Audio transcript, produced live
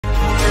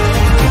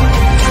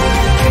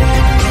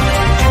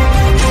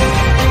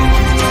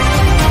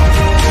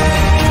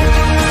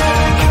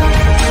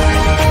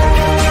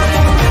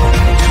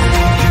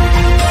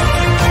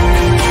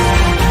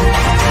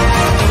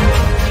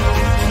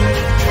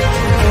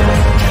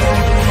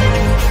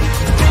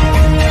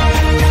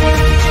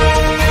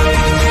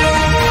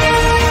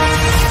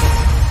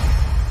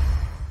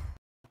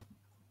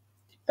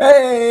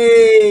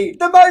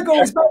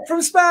Mogul's back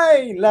from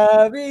Spain.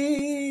 La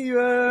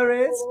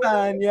Viva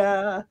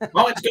España.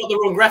 Martin's got the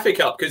wrong graphic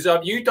up because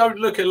you don't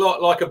look a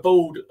lot like a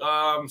bald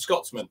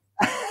Scotsman.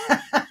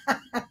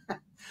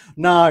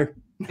 No.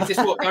 Is this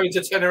what going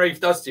to Tenerife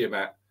does to you,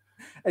 Matt?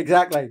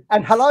 Exactly.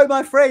 And hello,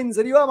 my friends,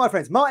 and you are my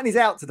friends. Martin is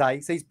out today,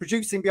 so he's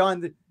producing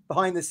behind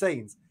the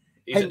scenes.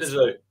 He's at the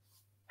zoo.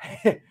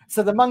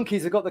 So the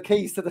monkeys have got the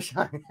keys to the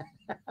show.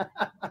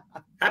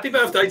 Happy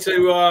birthday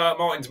to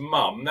Martin's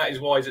mum. That is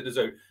why he's at the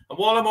zoo. And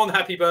while I'm on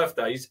happy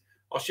birthdays,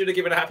 I should have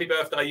given a happy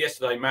birthday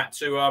yesterday, Matt,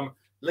 to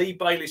Lee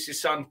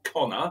Bayliss' son,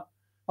 Connor,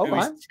 who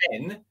is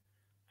 10.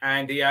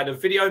 And he had a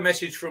video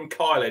message from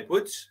Kyle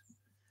Edwards.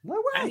 No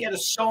way. And he had a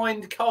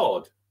signed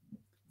card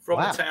from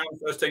the Town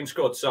first team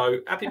squad. So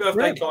happy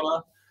birthday,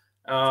 Connor.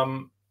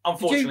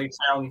 Unfortunately,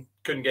 Town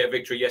couldn't get a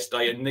victory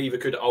yesterday, and neither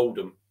could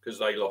Oldham because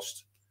they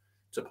lost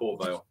to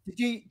Port Vale.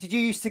 Did you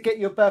used to get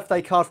your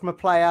birthday card from a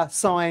player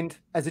signed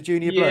as a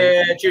junior blue?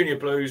 Yeah, junior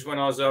blues when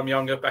I was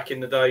younger, back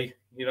in the day.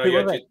 You know, you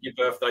had your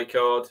birthday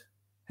card.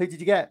 Who did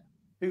you get?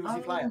 Who was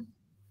your player?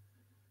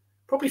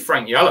 Probably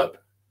Frank Yallop.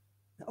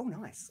 Oh,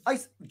 nice.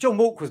 John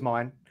Walk was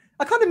mine.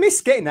 I kind of miss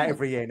getting that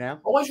every year now. I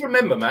always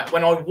remember, Matt,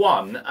 when I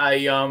won a,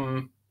 you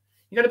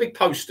know, the big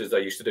posters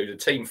they used to do, the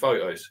team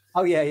photos.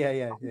 Oh, yeah.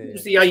 It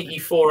was the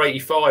 84,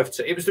 85.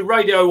 It was the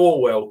Radio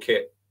Orwell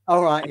kit.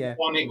 Oh, right, yeah.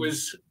 One, it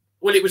was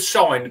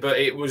signed, but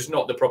it was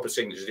not the proper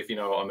signatures, if you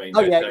know what I mean. Oh,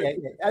 yeah.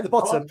 At the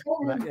bottom.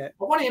 I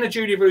won it in a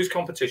junior blues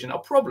competition. I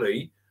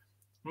probably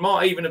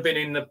might even have been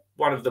in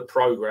one of the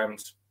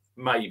programs,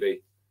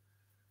 maybe.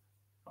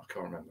 I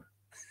can't remember.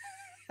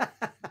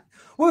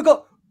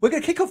 Well, we're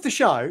going to kick off the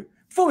show.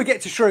 Before we get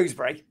to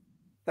Shrewsbury,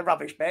 the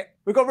rubbish bit,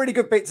 we've got a really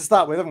good bit to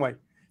start with, haven't we?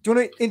 Do you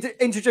want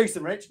to introduce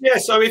them, Rich? Yeah,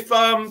 so if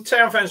Town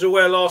fans are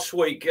aware, last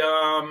week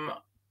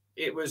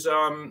it was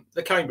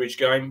the Cambridge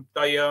game.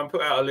 They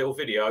put out a little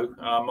video.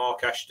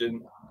 Mark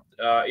Ashton,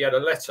 he had a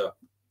letter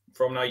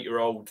from an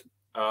 8-year-old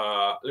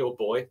little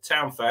boy,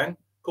 Town fan,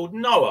 called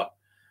Noah,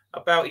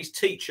 about his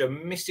teacher,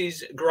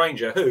 Mrs.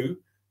 Granger, who,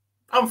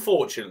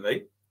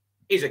 unfortunately,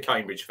 is a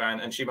Cambridge fan,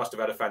 and she must have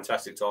had a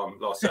fantastic time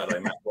last Saturday.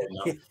 Matt,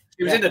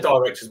 she was in the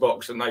director's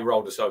box, and they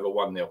rolled us over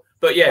 1-0.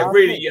 But yeah,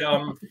 really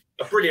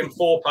a brilliant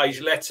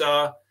 4-page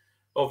letter.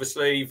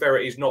 Obviously,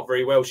 Verity's not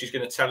very well. She's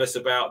going to tell us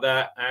about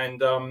that.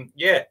 And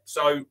yeah,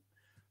 so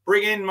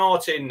bring in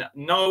Martin,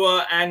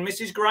 Noah, and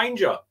Mrs.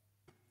 Granger.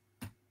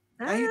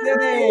 How you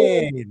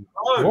doing?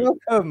 Hello.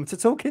 Welcome to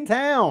Talking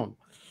Town.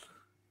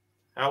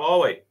 How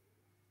are we?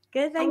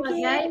 Good, thank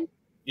you.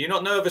 You're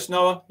not nervous,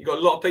 Noah? You've got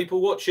a lot of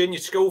people watching.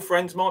 Your school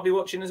friends might be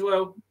watching as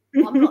well.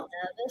 I'm not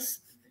nervous.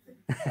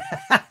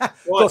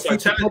 Right, so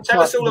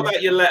tell us all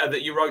about your letter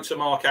that you wrote to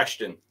Mark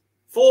Ashton.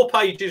 4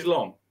 pages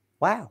long.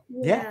 Wow.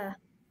 Yeah.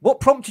 What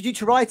prompted you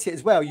to write it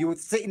as well? You were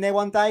sitting there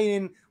one day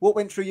and what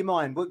went through your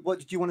mind? What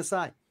did you want to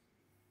say?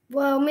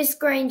 Well, Miss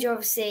Granger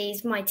obviously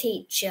is my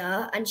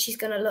teacher and she's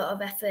got a lot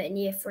of effort in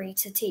year 3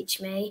 to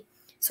teach me.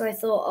 So I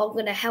thought I'm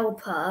going to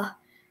help her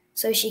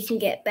so she can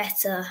get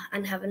better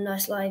and have a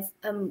nice life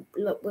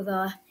look with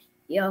our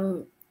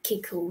young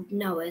kid called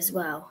Noah as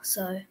well.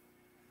 So,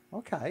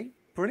 okay.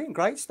 Brilliant,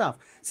 great stuff.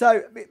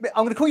 So I'm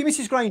going to call you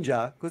Mrs.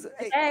 Granger because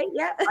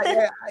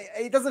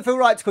it doesn't feel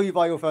right to call you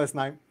by your first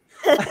name.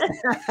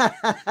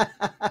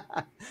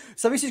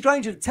 So, Mrs.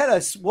 Granger, tell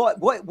us what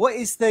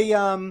is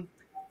the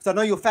so I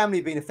know your family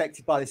have been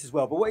affected by this as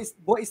well, but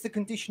what is the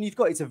condition you've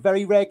got? It's a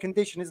very rare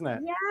condition, isn't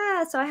it?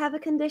 Yeah, so I have a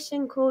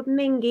condition called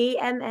Mengie,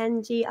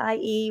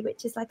 MNGIE,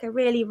 which is like a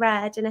really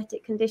rare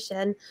genetic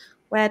condition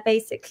where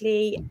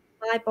basically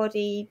my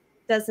body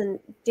doesn't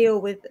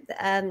deal with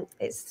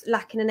it's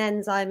lacking an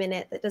enzyme in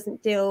it that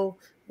doesn't deal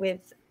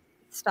with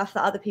stuff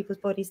that other people's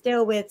bodies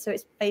deal with, so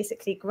it's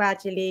basically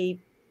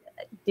gradually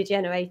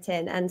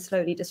degenerating and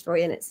slowly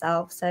destroying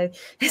itself. So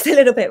it's a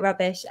little bit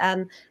rubbish,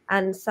 and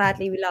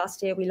sadly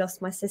last year we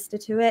lost my sister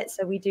to it,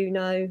 so we do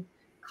know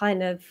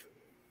kind of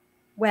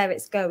where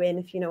it's going,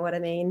 if you know what I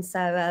mean. So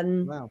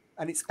wow.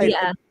 And it's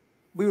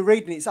we were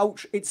reading it's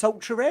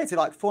ultra rare. It's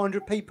like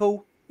 400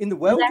 people in the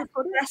world.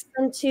 Less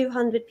than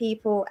 200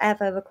 people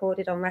ever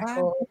recorded on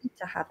record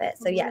to have it.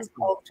 So yeah, it's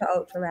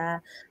ultra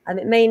rare.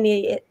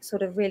 It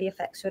sort of really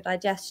affects your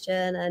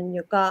digestion and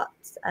your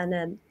guts, and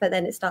then but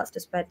then it starts to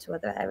spread to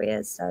other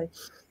areas. So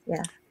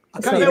yeah.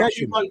 Who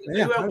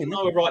helped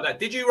Noah write that?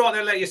 Did you write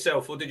that letter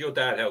yourself, or did your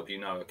dad help you,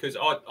 Noah? Because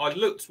I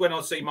looked when I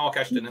see Mark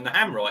Ashton, and the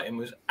handwriting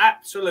was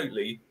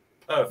absolutely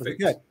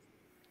perfect.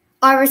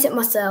 I wrote it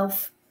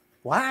myself.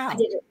 Wow. I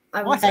did it.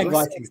 My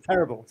handwriting is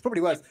terrible. It's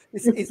probably worse.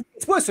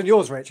 It's worse than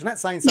yours, Rich, and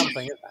that's saying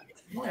something.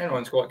 My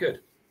handwriting's quite good.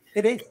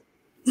 It is,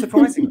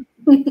 surprisingly.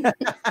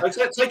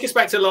 Take us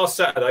back to last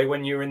Saturday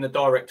when you were in the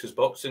director's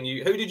box, and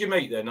who did you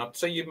meet then? I'd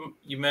say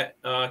you met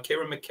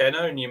Kieran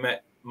McKenna and you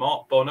met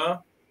Mark Bonner.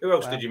 Who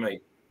else did you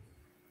meet?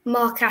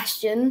 Mark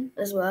Ashton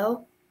as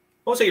well.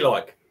 What's he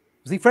like?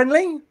 Was he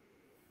friendly?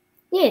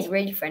 Yeah, he's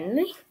really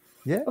friendly.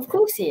 Yeah, of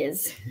course he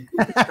is.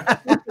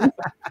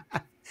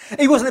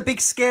 He wasn't a big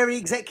scary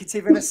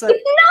executive in a suit.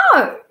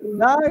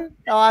 No.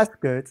 Oh, that's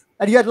good.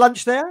 And you had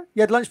lunch there?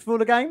 You had lunch before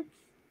the game?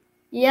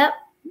 Yep.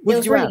 It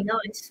was really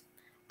nice.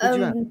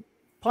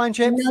 Pine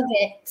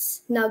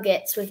chips?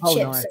 Nuggets with chips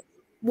nice. and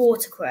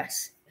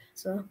watercress.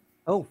 So.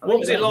 Oh, what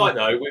was it like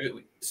though,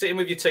 sitting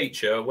with your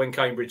teacher when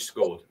Cambridge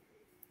scored?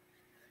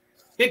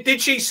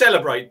 Did she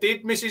celebrate?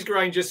 Did Mrs.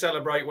 Granger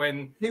celebrate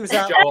when he was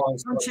out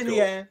in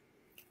the air?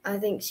 I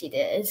think she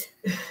did.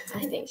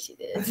 I think she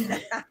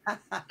did.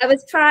 I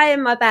was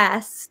trying my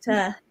best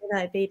to,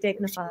 be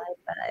dignified,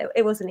 but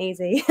it wasn't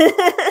easy.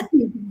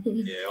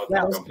 Yeah,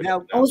 I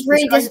was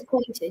really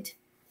disappointed.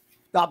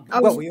 I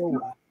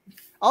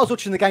was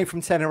watching the game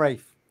from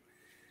Tenerife.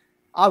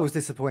 I was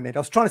disappointed. I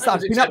was trying to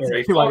start. I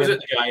was at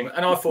the game,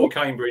 and I thought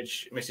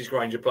Cambridge, Mrs.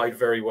 Granger played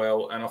very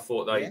well, and I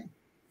thought they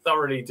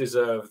thoroughly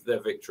deserved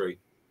their victory.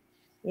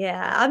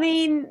 Yeah, I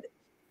mean,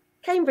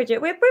 Cambridge,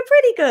 we're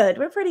pretty good.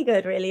 We're pretty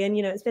good, really, and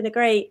it's been a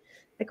great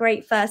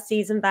first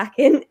season back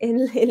in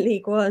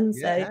League One.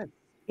 So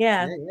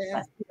yeah.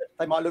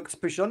 They might look to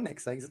push on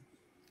next season.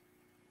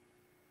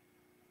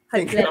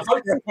 Hopefully.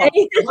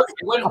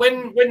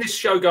 When this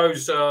show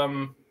goes,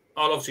 I'll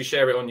obviously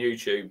share it on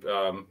YouTube.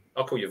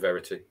 I'll call you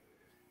Verity.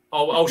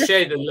 I'll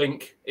share the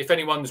link. If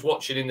anyone's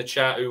watching in the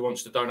chat who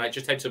wants to donate,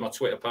 just head to my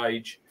Twitter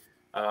page.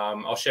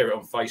 I'll share it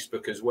on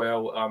Facebook as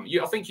well. I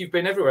think you've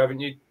been everywhere,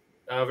 haven't you?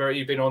 Verity,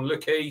 you've been on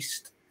Look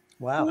East.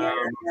 Wow.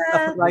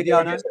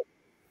 Yeah.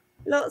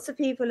 Lots of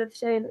people have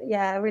shown,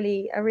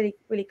 really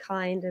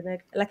kind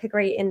and a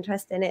great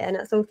interest in it, and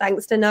it's all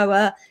thanks to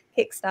Noah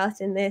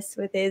kickstarting this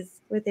with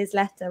his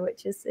letter,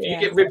 which is. You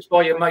get ribbed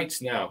by your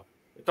mates now.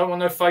 Don't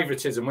want no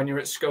favouritism when you're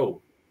at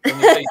school.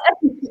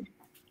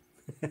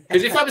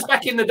 Because if that was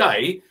back in the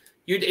day,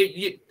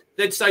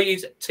 they'd say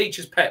he's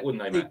teacher's pet,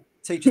 wouldn't they, Matt?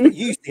 Teacher, you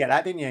used to get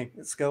that, didn't you,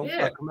 at school?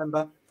 Yeah. I can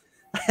remember.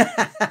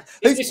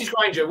 Mrs.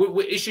 Granger,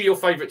 is she your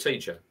favourite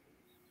teacher?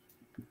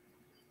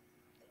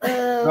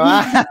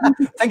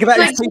 Think about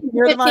this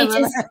teacher at the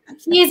moment.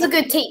 She is a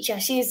good teacher.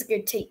 She is a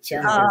good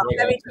teacher. Oh,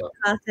 very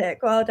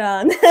diplomatic. Well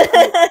done.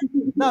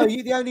 No, are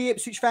you the only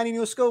Ipswich fan in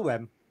your school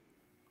then?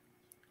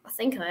 I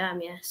think I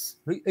am, yes.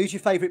 Who's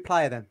your favourite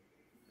player then?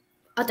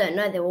 I don't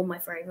know. They're all my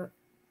favourite.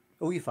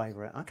 All your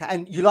favourite. Okay.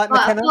 And you like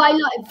McKenna?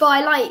 But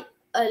I like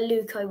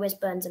Luco,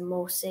 Westburns and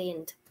Morsey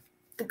and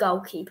the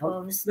goalkeeper,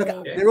 obviously.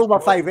 Look, they're all my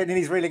favourite and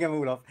he's reeling them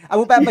all off. And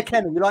what about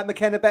McKenna? You like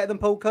McKenna better than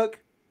Paul Cook?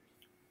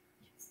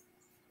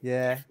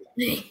 Yeah.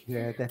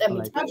 Yeah,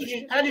 definitely.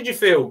 How did you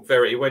feel,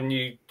 Verity, when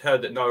you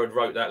heard that Noah had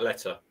wrote that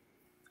letter?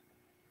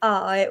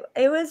 Oh,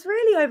 it was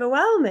really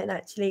overwhelming,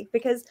 actually,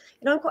 because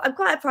I'm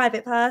quite a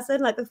private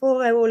person. Like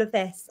before all of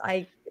this,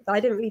 I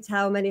didn't really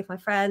tell many of my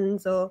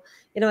friends, or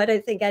I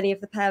don't think any of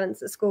the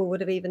parents at school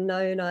would have even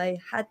known I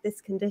had this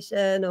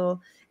condition or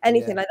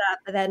anything like that.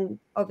 But then,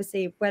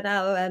 obviously, when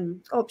our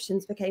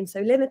options became so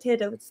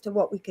limited as to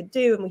what we could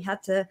do, and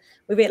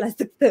we realised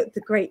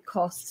the great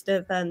cost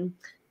of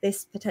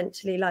this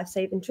potentially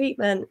life-saving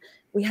treatment,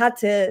 we had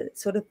to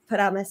sort of put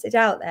our message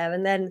out there,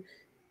 and then.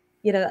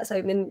 That's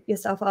opening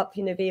yourself up,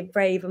 being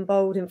brave and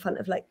bold in front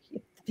of the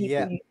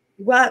people you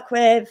work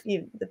with,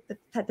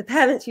 the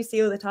parents you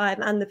see all the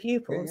time, and the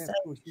pupils.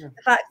 The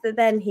fact that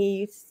then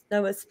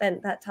Noah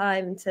spent that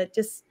time to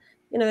just,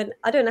 and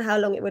I don't know how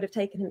long it would have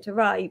taken him to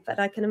write, but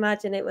I can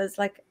imagine it was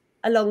like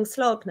a long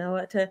slog,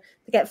 Noah, to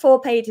get 4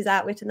 pages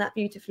out written that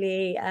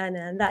beautifully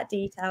and that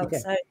detailed.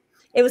 So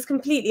it was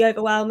completely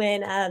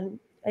overwhelming. And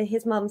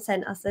his mum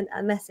sent us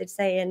a message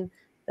saying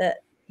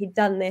that he'd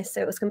done this,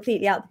 so it was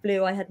completely out of the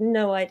blue. I had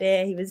no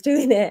idea he was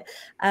doing it,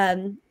 but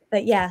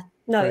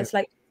it's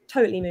like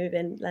totally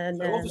moving. And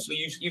so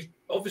obviously you've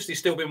obviously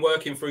still been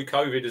working through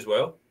COVID as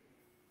well.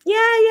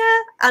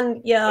 And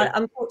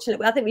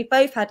unfortunately, I think we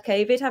both had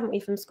COVID, haven't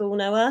we, from school,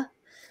 Noah?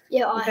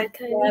 Yeah, I had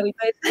COVID. We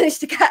both managed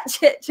to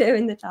catch it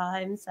during the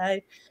time. So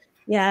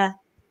but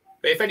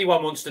if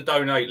anyone wants to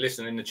donate,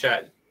 listen in the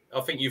chat. I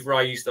think you've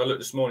raised, I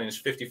looked this morning, it's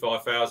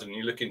 55,000 and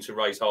you're looking to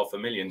raise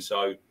 500,000.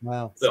 So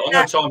wow. Look, I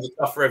know times are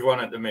tough for everyone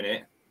at the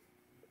minute.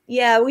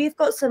 Yeah, we've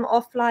got some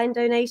offline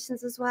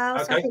donations as well.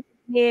 Okay. So I think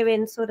we're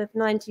in sort of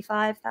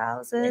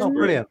 95,000. Oh,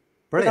 brilliant.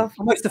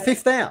 Almost a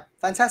fifth out.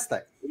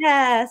 Fantastic.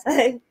 Yeah.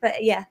 So, but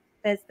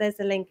there's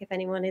a link if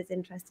anyone is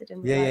interested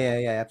in.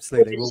 Yeah,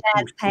 absolutely. We'll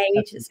share the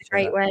page. It's a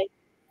great way.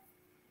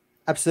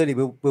 Absolutely,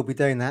 we'll be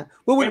doing that.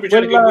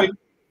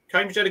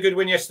 Cambridge had a good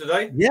win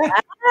yesterday. Yeah.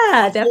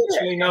 Definitely.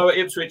 Unfortunately, Noah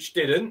Ipswich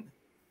didn't.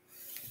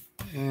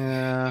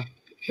 Yeah.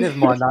 Never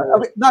mind.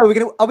 No,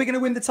 are we gonna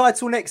win the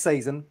title next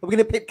season? Are we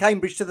gonna pick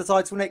Cambridge to the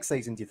title next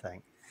season? Do you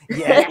think?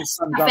 Yeah,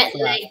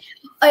 definitely.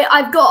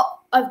 I've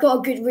got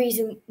a good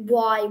reason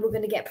why we're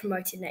gonna get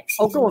promoted next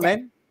season. Oh, go on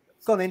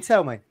then.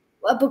 Tell me.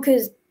 Well,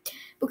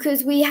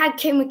 because we had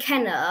Kim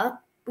McKenna.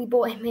 We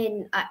brought him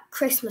in at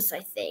Christmas, I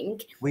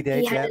think. We did.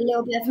 He had a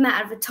little bit of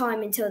matter of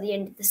time until the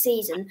end of the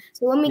season.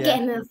 So when we get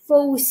him a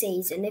full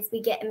season, if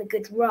we get him a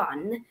good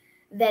run,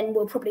 then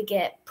we'll probably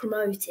get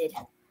promoted.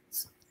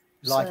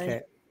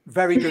 It.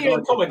 Very good. In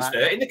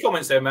the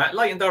comments there, Matt,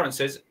 Leighton Durrant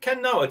says,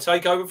 "Can Noah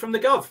take over from the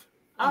Gov?"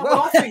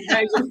 Well, I think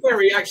that is a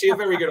very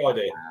good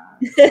idea.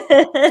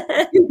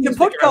 You're a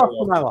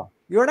podcast, Noah.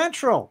 You're a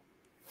natural.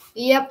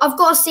 Yep, I've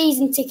got a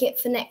season ticket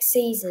for next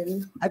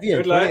season. Have you?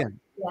 Good Brilliant.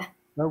 Yeah.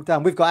 Well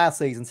done. We've got our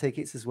season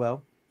tickets as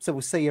well. So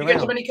we'll see you You around.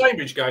 get to many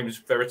Cambridge games,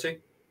 Verity?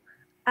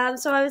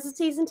 So I was a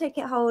season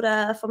ticket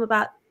holder from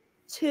about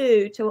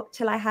 2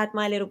 till I had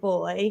my little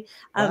boy.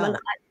 Wow.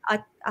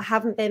 And I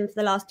haven't been for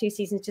the last 2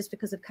 seasons just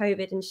because of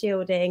COVID and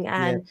shielding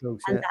and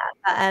that.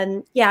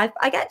 But yeah,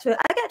 I get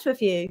to a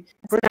few.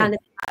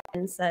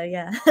 So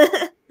yeah.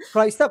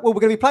 Great stuff. Well,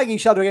 we're going to be playing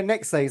each other again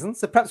next season,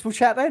 so perhaps we'll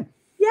chat then.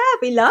 Yeah,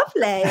 it'd be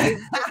lovely.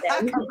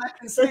 Come back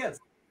and see us.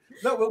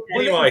 Look,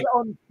 Anyway,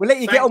 we'll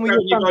let you get on with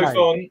your both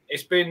on.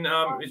 It's been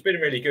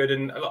really good,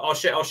 and I'll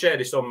share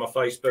this on my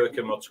Facebook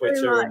and my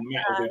Twitter, and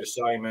Matt will do the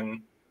same.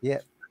 And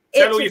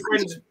tell all your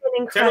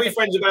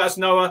friends about us,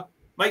 Noah.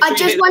 I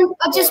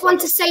just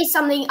want to say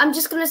something. I'm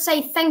just going to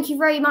say thank you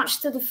very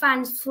much to the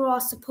fans for our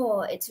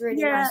support. It's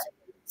really nice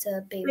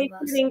to be with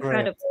us.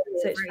 Incredible.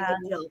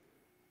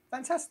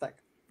 Fantastic.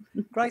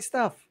 Great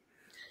stuff.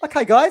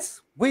 Okay,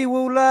 guys,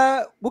 we'll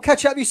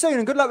catch up with you soon,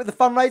 and good luck with the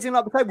fundraising.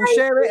 Like we said, we'll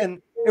share it,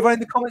 and everyone in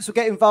the comments will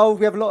get involved.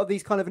 We have a lot of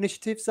these kind of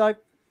initiatives. So,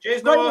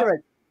 cheers, Noah.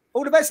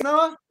 All the best,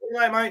 Noah. Good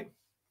night, mate.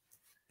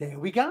 There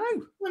we go.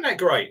 Wasn't that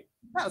great?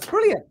 That was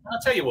brilliant. I'll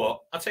tell you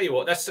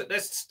what.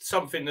 That's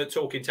something that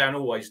Talking Town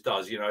always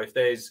does. You know, if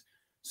there's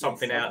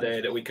something out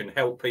there that we can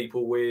help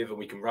people with and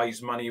we can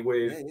raise money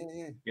with,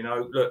 you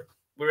know, look,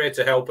 we're here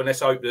to help, and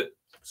let's hope that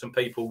some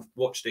people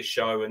watch this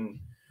show and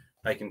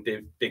they can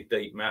dig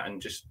deep, Matt,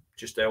 and just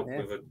help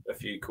with a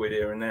few quid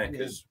here and there,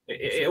 because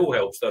it all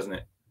helps, doesn't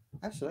it?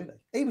 Absolutely.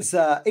 He was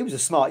a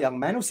smart young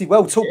man, obviously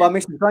well taught by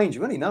Mr.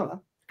 Granger, wasn't he,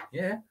 Noah?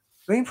 Yeah.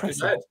 Very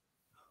impressive.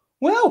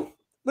 Well,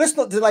 let's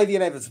not delay the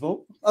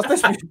inevitable. I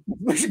suppose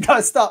we should go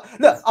and start.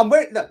 Look,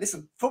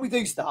 listen, before we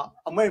do start,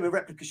 I'm wearing a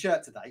replica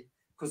shirt today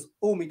because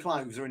all my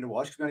clothes are in the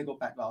wash because we only got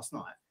back last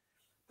night.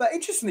 But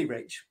interestingly,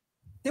 Rich,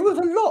 there was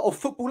a lot of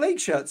Football League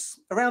shirts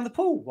around the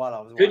pool while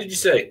I was Who did you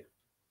see?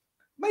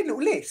 Made a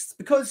little list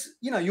because,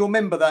 you know, you'll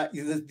remember that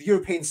the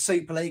European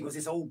Super League was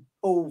this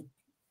all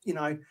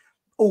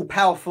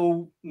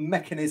powerful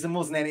mechanism,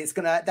 wasn't it?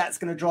 That's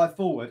gonna drive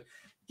forward.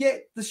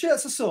 Yet the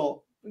shirts I saw,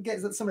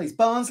 get some of these: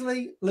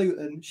 Barnsley,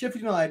 Luton,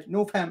 Sheffield United,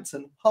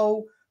 Northampton,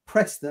 Hull,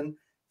 Preston,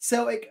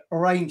 Celtic,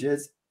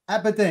 Rangers,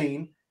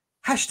 Aberdeen,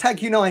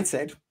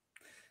 #United,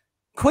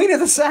 Queen of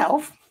the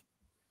South,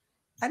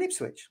 and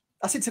Ipswich.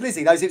 I said to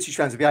Lizzie, those Ipswich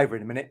fans will be over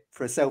in a minute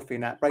for a selfie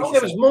in that. Oh,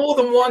 there was more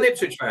than one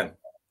Ipswich fan.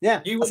 Yeah,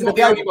 you were not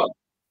the only one.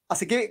 I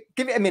said, give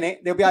it a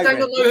minute. They'll be over. I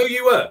don't know who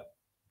you were.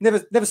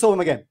 Never saw them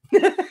again.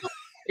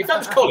 If that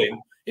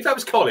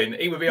was Colin,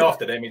 he would be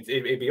after them.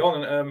 He'd be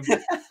on and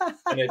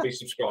they'd be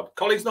subscribed.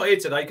 Colin's not here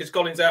today because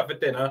Colin's out for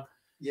dinner.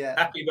 Yeah.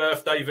 Happy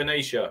birthday,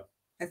 Venetia.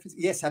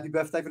 Yes, happy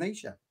birthday,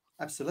 Venetia.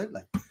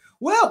 Absolutely.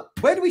 Well,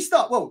 where do we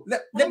start? Well,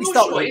 let me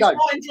start. Sure. Is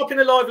Martin dropping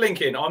a live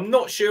link in? I'm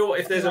not sure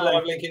if there's a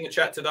live link in the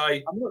chat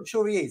today. I'm not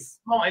sure he is.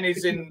 Martin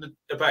is in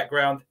the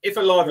background. If a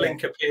live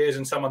link appears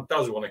and someone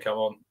does want to come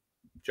on,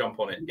 jump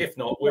on it. If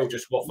not, we'll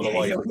just waffle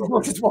away.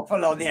 We'll just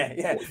waffle on,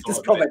 yeah.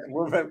 Just comment.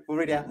 We'll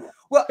read it out.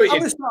 Well, I'm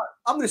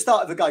going to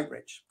start with the goat,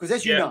 Rich, because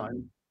as you know,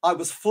 I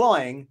was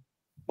flying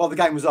while the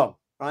game was on.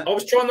 Right. I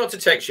was trying not to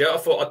text you. I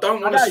thought I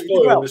don't want to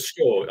spoil the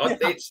score.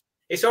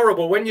 It's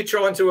horrible when you're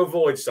trying to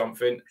avoid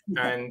something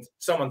and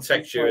someone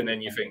texts you and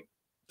then you think.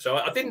 So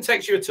I didn't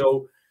text you at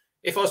all.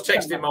 If I was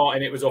texting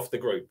Martin, it was off the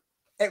group.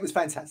 It was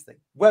fantastic.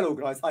 Well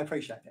organised. I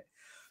appreciate it.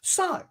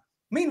 So,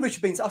 me and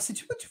Richard Beans, I said,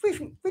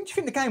 when do you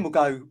think the game will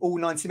go all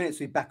 90 minutes?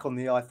 We'll be back on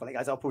the iPhone. He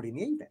goes, I'll put it in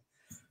the evening.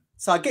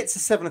 So I get to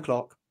 7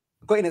 o'clock,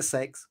 got in at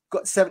 6,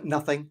 got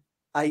 7-0,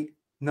 8,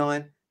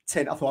 9,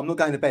 10. I thought, I'm not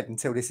going to bed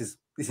until this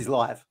is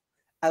live.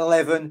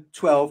 11,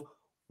 12,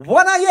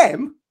 1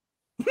 a.m.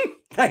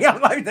 They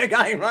upload the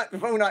game right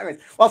before 90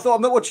 minutes. Well, I thought,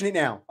 I'm not watching it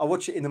now. I'll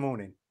watch it in the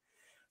morning.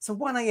 So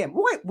 1 a.m.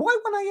 Why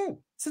 1 a.m.?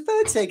 It's a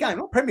third tier game,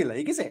 not Premier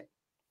League, is it?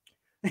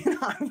 You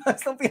know,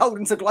 it's not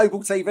beholden to global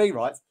TV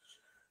rights.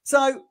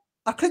 So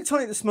I clicked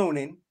on it this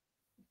morning,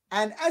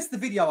 and as the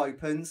video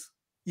opens,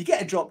 you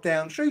get a drop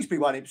down. Shrewsbury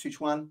 1,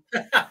 Ipswich 1.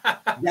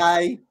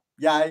 Yay.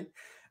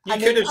 You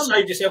could have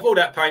saved yourself all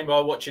that pain by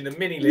watching the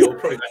mini little,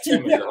 probably about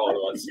 10 minutes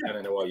highlights, and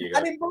then away you go.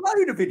 And then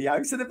below the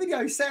video, so the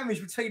video is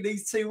sandwiched between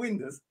these two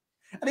windows.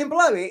 And then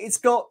below it, it's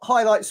got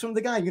highlights from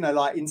the game, you know,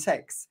 like in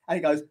text. And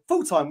it goes,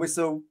 full-time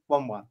whistle,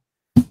 1-1.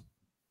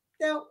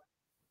 Now,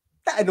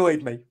 that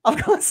annoyed me.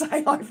 I've got to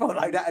say, I thought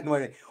that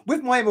annoyed me.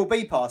 With my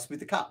MLB pass with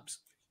the Cubs,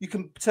 you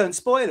can turn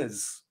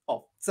spoilers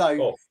off.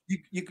 So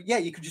you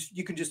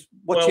can just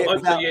watch it.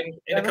 Hopefully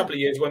in a couple of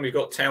years when we've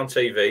got Town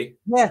TV,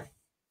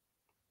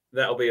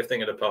 that'll be a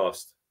thing of the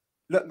past.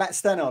 Look, Matt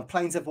Stannard,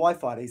 planes have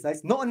Wi-Fi these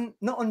days. Not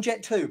on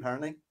Jet 2,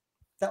 apparently.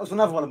 That was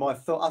another one of my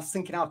thoughts. I was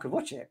thinking I could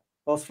watch it.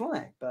 I was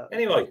flying, but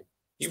anyway,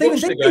 Stephen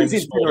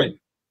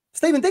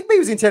Digby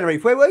was in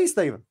Tenerife. Where were you,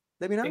 Stephen?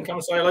 Let me know. Didn't come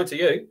and say hello to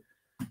you.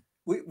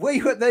 Were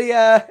you at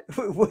the?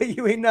 Were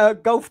you in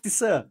Gulf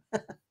d'Isseur?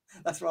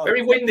 That's right.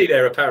 Very windy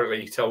there,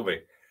 apparently. You told me.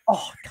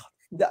 Oh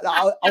God,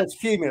 I was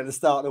fuming at the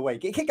start of the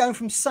week. It kept going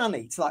from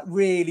sunny to like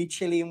really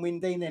chilly and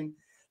windy, and then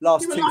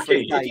last 2-3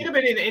 days. If you'd have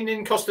been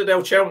in Costa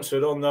del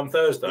Chelmsford on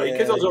Thursday,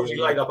 because I was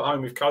obviously laid up at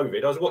home with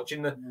COVID, I was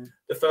watching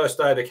the first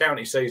day of the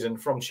county season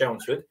from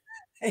Chelmsford.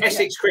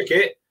 Essex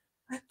cricket.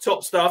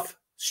 Top stuff.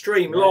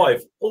 stream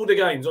live all the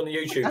games on the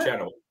YouTube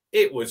channel.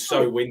 It was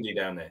so windy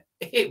down there.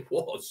 It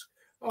was.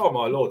 Oh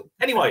my Lord.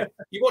 Anyway,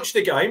 you watched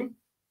the game.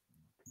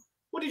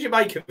 What did you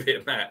make of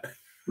it, Matt?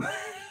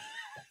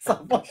 So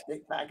I watched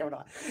it back, haven't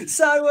I?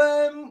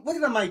 So what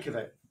did I make of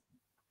it?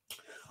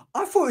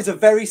 I thought it was a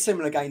very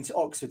similar game to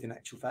Oxford in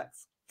actual fact.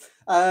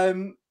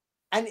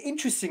 And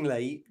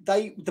interestingly,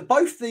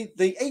 both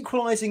the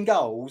equalising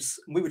goals,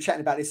 we were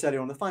chatting about this earlier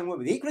on the phone, weren't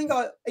we?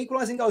 The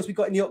equalising goals we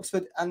got in the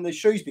Oxford and the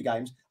Shrewsbury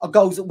games are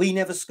goals that we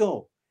never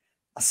score.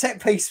 A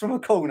set piece from a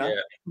corner,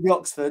 the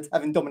Oxford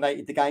having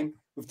dominated the game.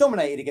 We've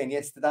dominated again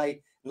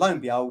yesterday. Lo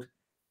and behold,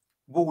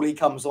 Wally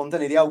comes on,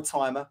 doesn't he? The old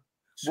timer.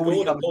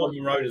 Scored at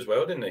Portman Road as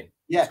well, didn't he?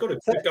 Yeah. Scored a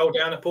good goal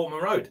down at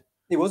Portman Road.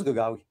 It was a good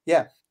goal,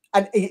 yeah.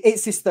 And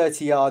it's this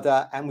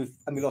 30-yarder, and we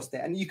lost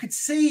it. And you could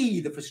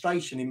see the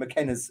frustration in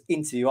McKenna's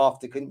interview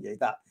after, couldn't you?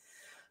 That,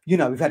 you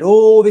know, we've had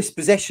all this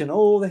possession,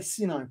 all this,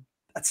 you know,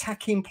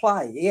 attacking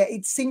play. Yeah,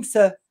 it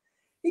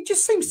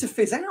just seems to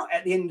fizz out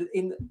at the end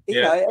in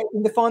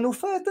the final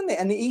third, doesn't it?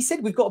 And he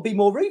said we've got to be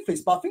more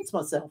ruthless. But I think to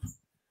myself,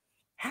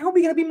 how are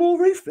we going to be more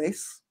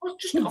ruthless? I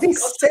was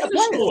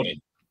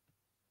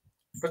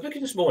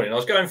looking this morning. I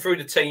was going through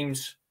the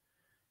teams,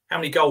 how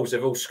many goals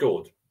they've all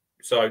scored.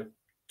 So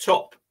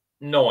top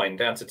 9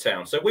 down to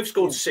Town. So we've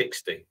scored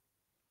 60.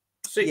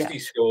 60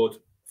 scored,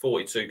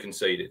 42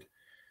 conceded.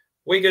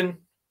 Wigan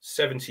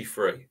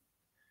 73.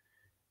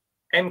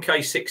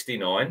 MK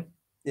 69.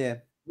 Yeah.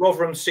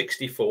 Rotherham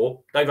 64.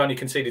 They've only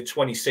conceded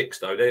 26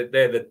 though. They're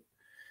the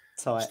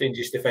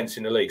stingiest defence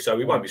in the league. So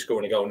we won't be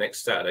scoring a goal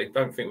next Saturday.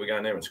 Don't think we're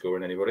going there and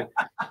scoring anybody.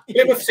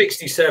 Plymouth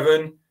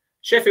 67.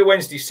 Sheffield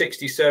Wednesday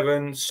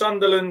 67.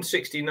 Sunderland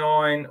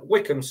 69.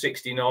 Wycombe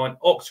 69.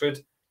 Oxford,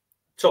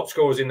 top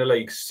scorers in the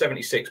league,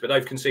 76, but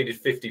they've conceded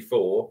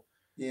 54.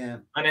 Yeah.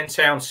 And then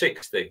Town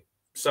 60.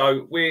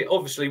 So we're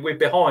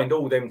behind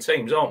all them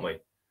teams, aren't we?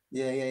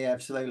 Yeah,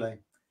 absolutely.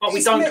 But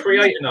we don't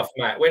create enough,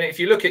 Matt. If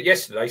you look at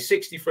yesterday,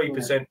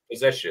 63%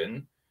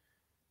 possession,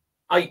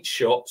 8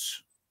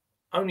 shots,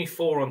 only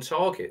 4 on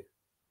target.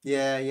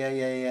 Yeah.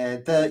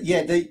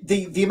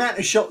 The amount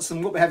of shots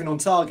and what we're having on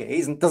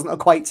target doesn't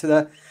equate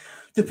to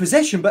the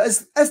possession. But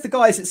as the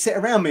guys that sit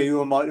around me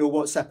who on my little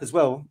WhatsApp as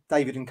well,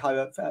 David and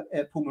Co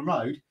at Portman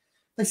Road,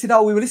 they said,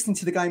 "Oh, we were listening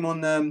to the game on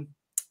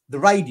the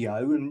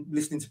radio and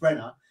listening to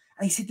Brenner,"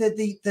 and he said that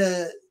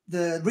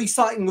the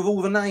reciting of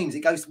all the names,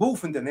 it goes to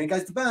Wolfenden, and it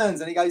goes to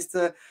Burns, and it goes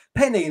to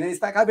Penny, and it's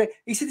back over.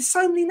 He said there's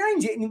so many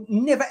names, yet you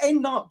never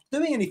end up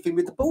doing anything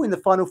with the ball in the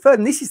final third.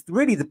 And this is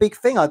really the big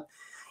thing.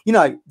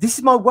 This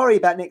is my worry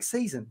about next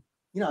season.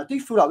 I do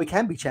feel like we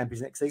can be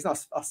champions next season.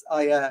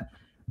 I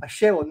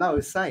share what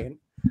Noah's saying,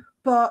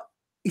 but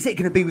is it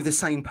going to be with the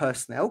same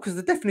personnel? Because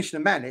the definition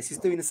of madness is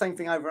doing the same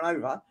thing over and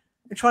over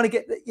and trying to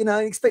get,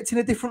 expecting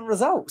a different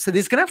result. So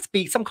there's going to have to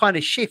be some kind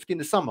of shift in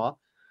the summer,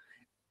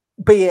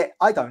 be it,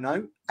 I don't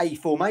know, a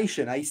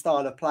formation, a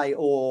style of play,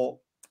 or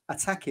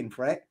attacking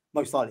threat.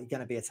 Most likely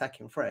going to be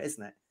attacking threat,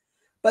 isn't it?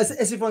 But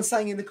as everyone's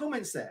saying in the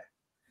comments there,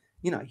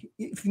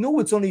 if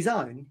Norwood's on his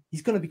own,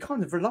 he's going to be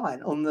kind of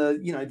reliant on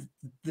the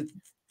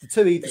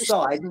two either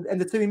side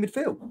and the 2 in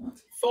midfield.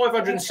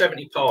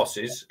 570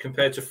 passes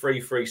compared to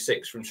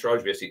 336 from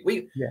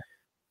Shrewsbury.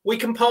 We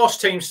can pass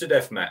teams to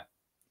death, Matt.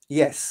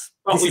 Yes.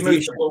 But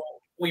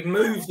we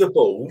move the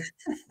ball.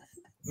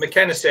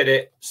 McKenna said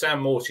it.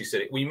 Sam Morty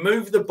said it. We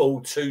move the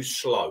ball too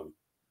slow.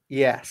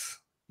 Yes.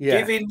 Yeah.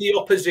 Giving the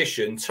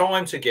opposition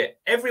time to get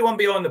everyone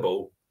behind the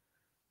ball,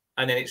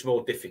 and then it's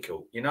more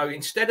difficult.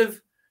 Instead of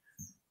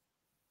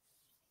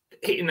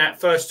hitting that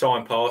first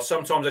time pass,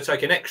 sometimes they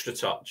take an extra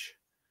touch.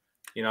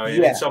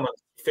 And then someone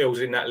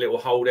fills in that little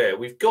hole there.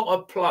 We've got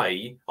to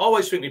play. I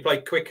always think we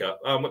play quicker,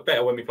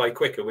 better when we play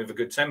quicker with a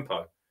good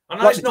tempo. I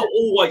know it's not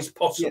always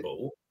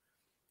possible,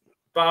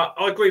 but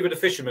I agree with the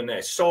fisherman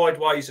there,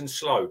 sideways and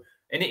slow.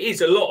 And it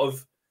is a lot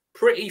of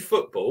pretty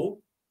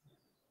football,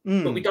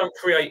 but we don't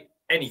create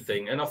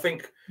anything. And I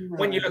think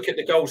when you look at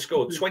the goals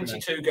scored,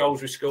 22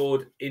 goals we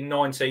scored in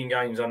 19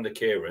 games under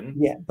Kieran.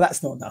 Yeah,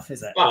 that's not enough,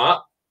 is it?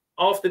 But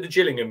after the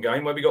Gillingham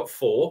game, where we got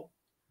 4,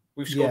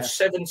 we've scored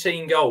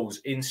 17 goals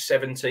in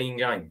 17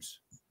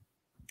 games.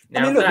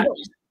 Now,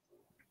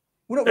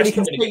 we're not really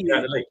conceding.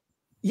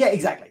 Yeah,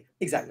 exactly.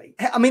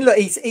 I mean, look,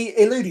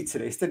 he alluded to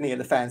this, didn't he, at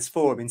the fans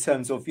forum, in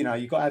terms of,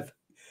 you've got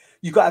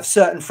to have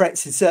certain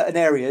threats in certain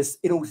areas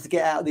in order to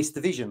get out of this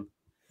division.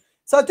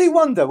 So I do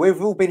wonder,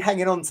 we've all been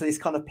hanging on to this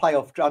kind of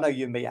playoff. I know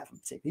you and me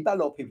haven't particularly, but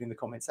a lot of people in the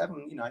comments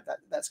haven't.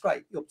 That's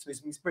great. The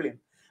optimism is brilliant.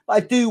 But I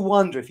do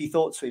wonder if he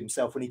thought to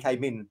himself when he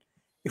came in,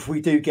 if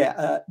we do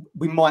get,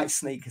 we might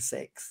sneak a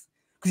 6.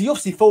 Because he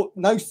obviously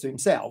knows to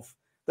himself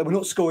that we're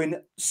not scoring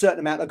a certain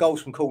amount of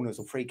goals from corners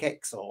or free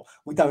kicks, or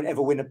we don't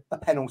ever win a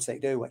penalty,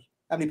 do we?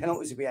 How many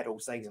penalties have we had all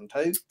season?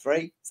 2,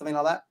 3, something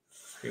like that.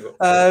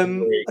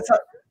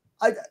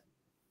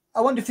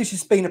 I wonder if this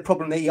has been a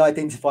problem that he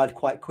identified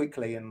quite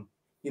quickly, and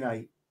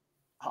I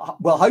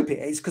hope it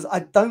is, because I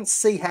don't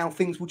see how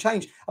things will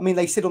change. I mean,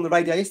 they said on the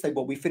radio yesterday,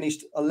 we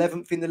finished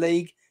 11th in the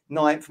league,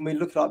 9th, and we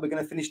look like we're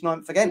going to finish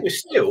 9th again. We're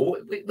still,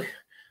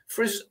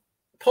 for as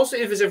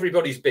positive as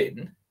everybody's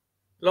been,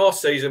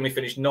 Last season, we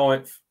finished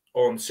 9th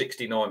on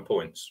 69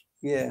 points.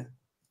 Yeah.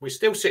 We're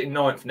still sitting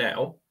 9th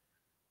now.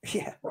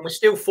 Yeah. And we're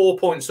still 4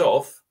 points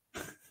off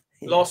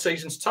Yeah. last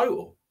season's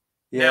total.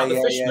 Yeah, now,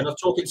 the Fisherman, I was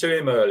talking to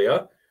him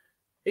earlier.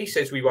 He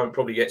says we won't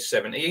probably get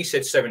 70. He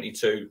said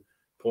 72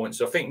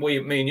 points. I think me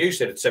and you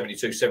said at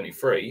 72,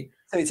 73.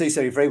 72,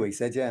 73, we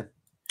said, yeah.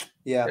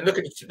 Yeah. And look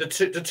at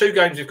the two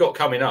games we've got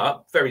coming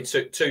up.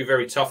 Two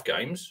very tough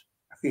games.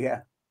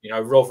 Yeah. You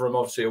know, Rotherham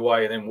obviously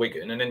away and then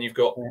Wigan. And then you've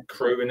got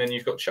Crewe and then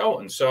you've got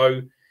Charlton.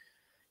 So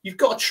you've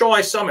got to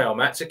try somehow,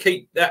 Matt, to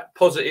keep that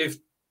positive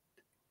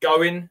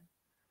going.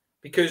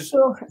 Because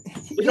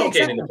we're not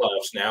getting in the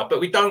playoffs now, but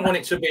we don't want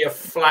it to be a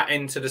flat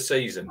end to the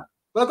season.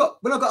 Well,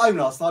 when I got home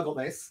last night, I got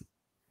this.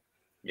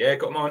 Yeah,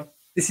 got mine.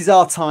 This is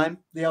our time,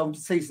 the old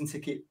season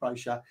ticket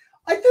brochure.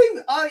 I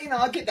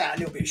get that a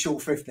little bit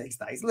short thrift these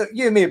days. Look,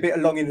 you and me a bit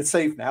along in the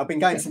tooth now. I've been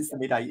going since the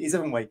mid-80s,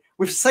 haven't we?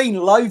 We've seen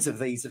loads of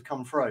these have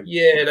come through.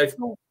 Yeah,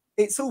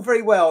 it's all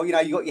very well, you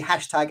got your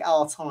hashtag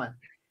our time.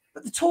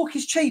 But the talk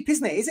is cheap,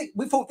 isn't it? Is it?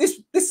 We thought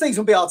this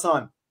season will be our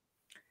time.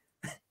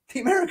 The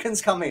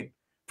Americans come in.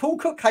 Paul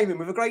Cook came in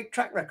with a great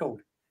track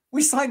record.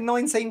 We signed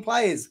 19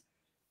 players,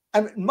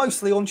 and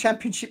mostly on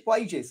championship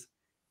wages.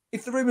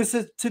 If the rumours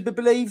are to be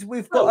believed,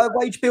 we've got a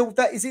wage bill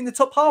that is in the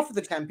top half of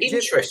the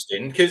championship.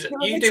 Interesting, because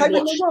you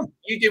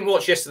didn't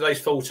watch yesterday's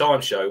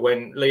full-time show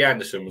when Lee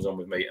Anderson was on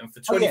with me, and for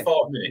 25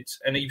 minutes,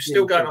 and he was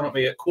still going on at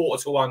me at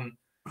 1:45.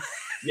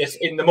 Yes,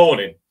 in the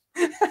morning.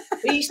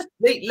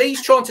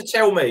 Lee's trying to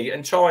tell me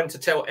and trying to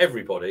tell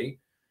everybody,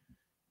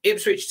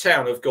 Ipswich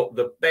Town have got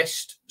the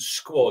best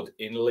squad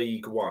in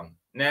League One.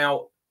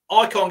 Now,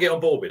 I can't get on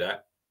board with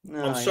that.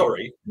 No, I'm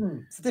sorry.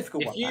 It's a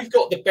difficult one. If you've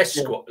got the best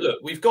squad, look,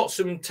 we've got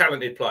some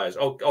talented players.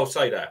 I'll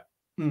say that.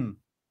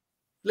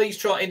 Lee's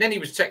trying, and then he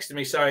was texting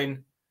me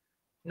saying,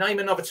 name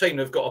another team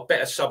that have got a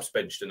better subs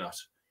bench than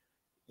us.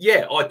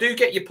 Yeah, I do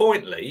get your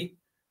point, Lee,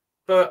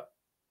 but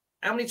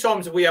how many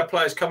times have we had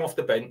players come off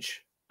the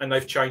bench and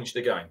they've changed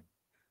the game?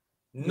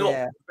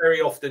 Not very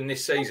often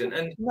this season.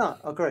 And no,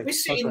 I agree. We're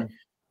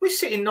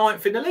sitting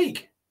 9th in the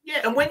league.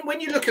 Yeah, and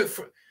when you look at...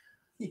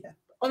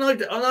 I know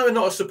a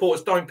lot of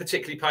supporters don't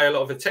particularly pay a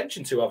lot of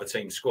attention to other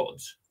team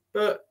squads,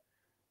 but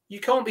you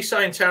can't be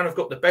saying Town have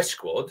got the best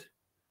squad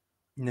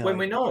when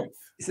we're 9th.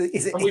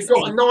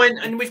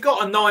 And we've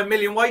got a 9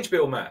 million wage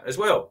bill, Matt, as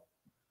well.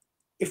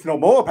 If not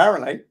more,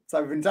 apparently.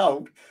 So we've been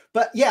told.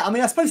 But yeah, I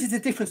mean, I suppose there's a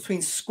difference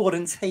between squad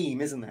and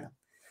team, isn't there?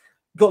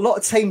 Got a lot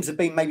of teams have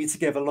been maybe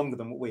together longer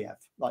than what we have,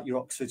 like your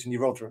Oxfords and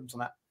your Rotherhams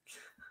and that.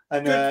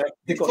 And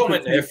good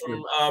comment there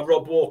from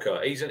Rob Walker.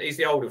 He's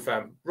the Oldham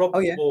fan. Rob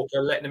Walker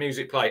letting the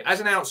music play. As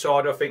an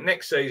outsider, I think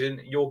next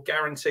season you're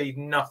guaranteed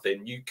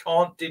nothing. You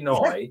can't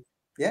deny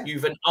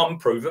you've an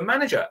unproven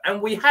manager,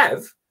 and we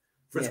have,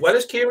 for as well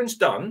as Kieran's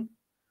done.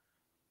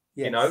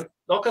 You know,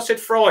 like I said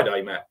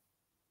Friday, Matt.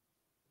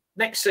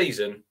 Next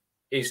season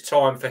is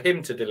time for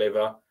him to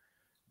deliver,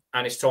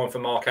 and it's time for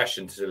Mark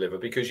Ashton to deliver,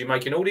 because you're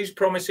making all these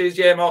promises.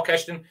 Yeah, Mark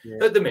Ashton.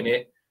 At the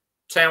minute,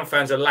 Town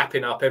fans are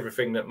lapping up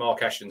everything that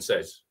Mark Ashton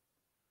says.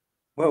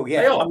 Well,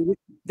 yeah. I mean,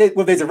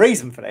 there's a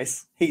reason for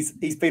this. He's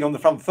been on the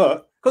front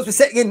foot because we're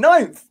sitting in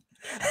 9th.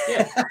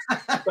 Yeah,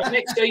 but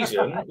next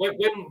season,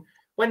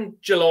 when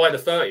July the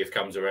 30th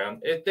comes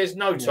around, there's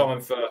no time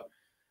for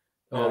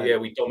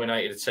we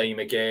dominated the team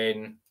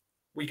again.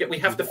 We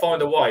have to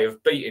find a way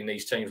of beating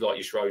these teams like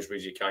your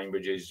Shrewsburys, your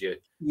Cambridges, your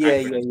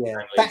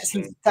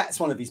That's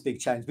one of his big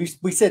challenges.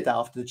 We said that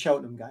after the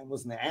Cheltenham game,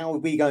 wasn't it? How are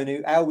we going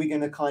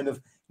to kind of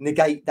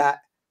negate that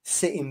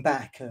sitting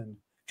back and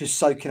just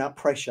soaking up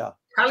pressure?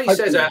 Hallie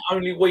says our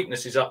only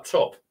weakness is up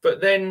top,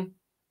 but then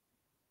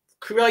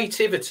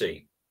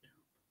creativity.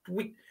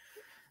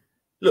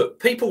 Look,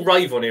 people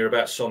rave on here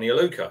about Sonny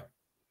Aluko.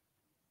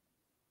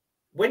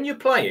 When you're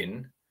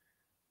playing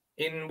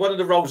in one of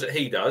the roles that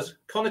he does,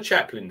 Connor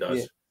Chaplin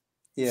does.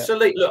 Yeah.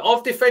 Look,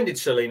 I've defended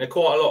Selena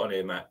quite a lot on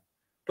here, Matt.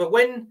 But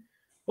when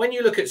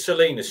you look at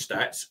Selena's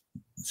stats,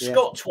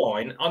 Scott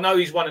Twine, I know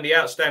he's one of the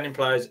outstanding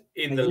players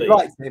in the league.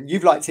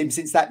 You've liked him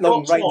since that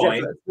long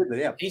range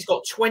effort. He's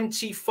got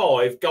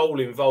 25 goal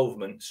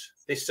involvements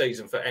this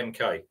season for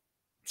MK.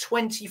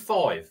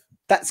 25.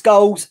 That's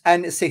goals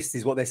and assists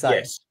is what they're saying.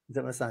 Yes. Is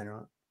that what they're saying,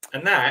 right?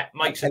 And that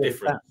makes a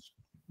difference.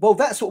 Well,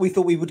 that's what we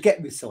thought we would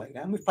get with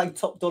Selena, and we've paid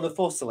top dollar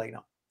for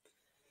Selena.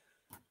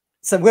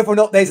 So whether or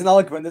not there's an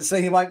argument that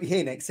Selena won't be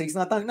here next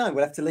season, I don't know.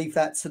 We'll have to leave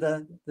that to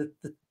the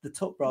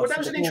top brass. Well, that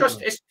was an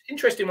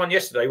interesting one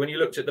yesterday when you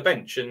looked at the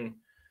bench, and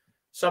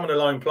some of the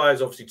lone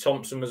players, obviously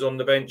Thompson was on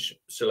the bench,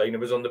 Selena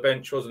was on the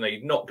bench, wasn't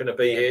he? Not going to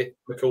be here,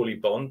 Macaulay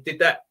Bond. Did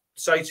that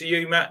say to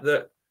you, Matt,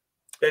 that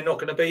they're not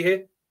going to be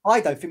here? I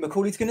don't think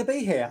Macaulay's going to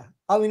be here.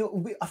 I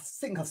mean, I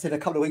think I said a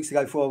couple of weeks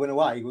ago before I went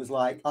away, it was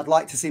like, I'd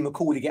like to see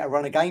Macaulay get a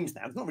run of games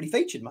now. It's not really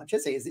featured much,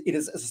 has he? As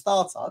a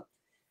starter,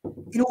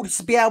 in order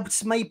to be able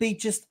to maybe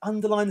just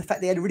underline the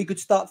fact they had a really good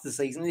start to the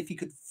season. And if he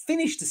could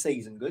finish the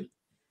season good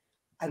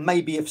and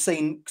maybe have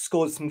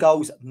scored some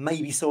goals,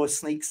 maybe saw a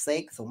sneak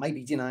sixth or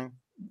maybe, in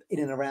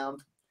and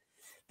around.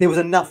 There was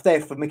enough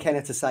there for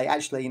McKenna to say,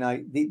 actually,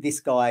 this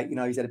guy,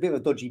 he's had a bit of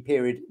a dodgy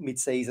period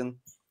mid-season.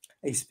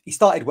 He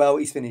started well,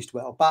 he's finished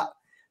well. But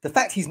the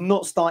fact he's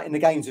not starting the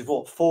games with,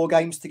 what, 4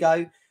 games to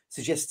go,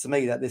 suggests to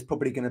me that there's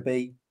probably going to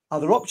be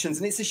other options.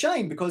 And it's a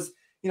shame because,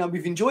 you know,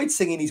 we've enjoyed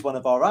singing he's one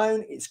of our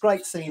own. It's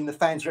great seeing the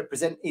fans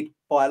represented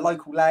by a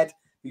local lad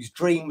whose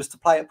dream was to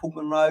play at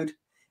Portman Road.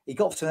 He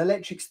got off to an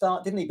electric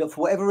start, didn't he? But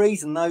for whatever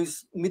reason,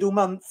 those middle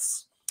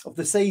months of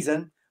the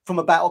season, from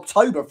about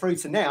October through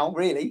to now,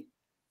 really,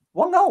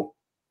 1 goal.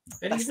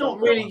 And he's not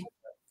really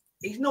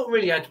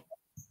had.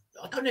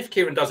 I don't know if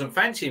Kieran doesn't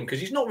fancy him because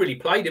he's not really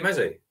played him, has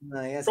he?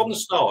 No, he hasn't. From the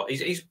start,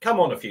 he's come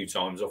on a few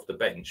times off the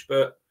bench,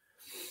 but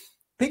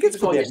Pickett's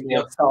probably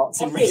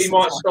starts. I thought he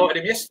might have started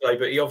him yesterday,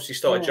 but he obviously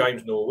started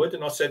James Norwood,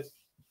 and I said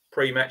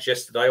pre-match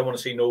yesterday, I want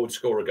to see Norwood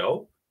score a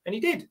goal, and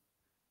he did.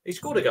 He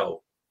scored a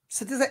goal.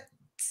 So do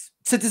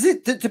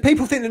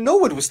people think that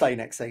Norwood will stay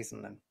next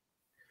season then?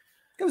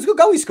 It was a good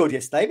goal he scored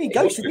yesterday. I mean,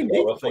 I thought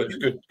it was a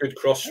good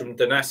cross from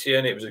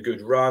Donatian. It was a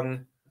good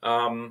run.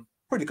 Probably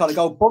the kind of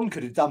goal Bond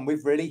could have done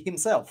with really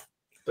himself.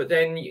 But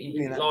then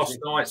last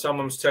night,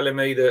 someone was telling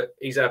me that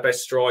he's our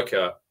best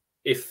striker.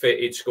 If fit,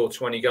 he'd score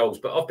 20 goals.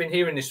 But I've been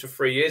hearing this for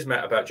 3 years,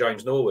 Matt, about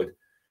James Norwood.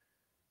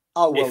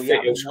 Oh, well, if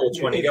fit, he'll score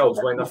 20 goals.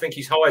 When I think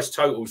his highest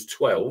total's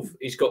 12.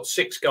 He's got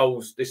 6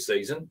 goals this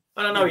season.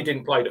 And I know he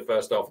didn't play the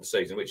first half of the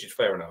season, which is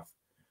fair enough.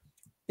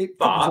 It's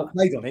not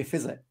played on if,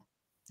 is it?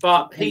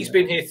 But he's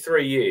been here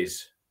 3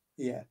 years.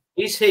 Yeah.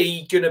 Is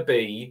he going to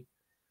be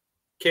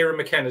Kieran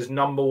McKenna's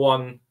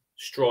 #1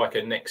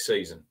 striker next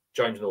season,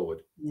 James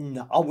Norwood?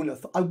 No, I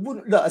wouldn't. I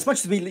wouldn't. Look, as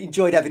much as we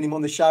enjoyed having him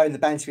on the show and the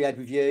banter we had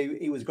with you,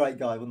 he was a great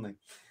guy, wasn't he?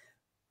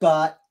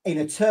 But in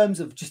a terms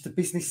of just the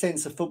business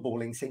sense of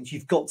footballing sense,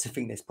 you've got to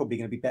think there's probably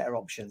going to be better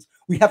options.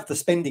 We have the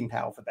spending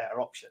power for better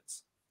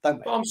options, don't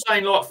we? But I'm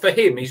saying, like, for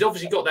him, he's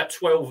obviously got that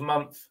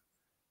 12-month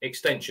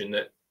extension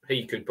that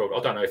he could probably.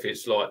 I don't know if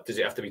it's like, does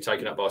it have to be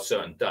taken up by a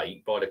certain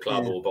date by the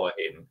club or by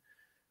him?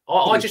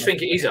 I just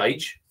think at his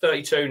age,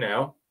 32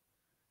 now,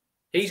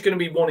 he's going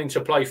to be wanting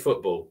to play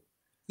football.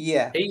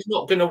 Yeah. He's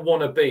not going to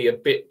want to be a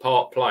bit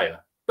part player.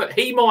 But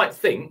he might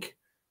think,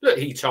 look,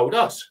 he told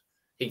us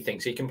he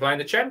thinks he can play in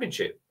the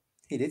Championship.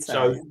 He did say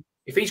so.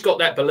 If he's got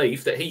that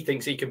belief that he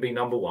thinks he can be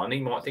 #1, he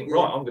might think,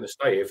 right, I'm going to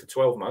stay here for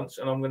 12 months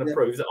and I'm going to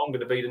prove that I'm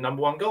going to be the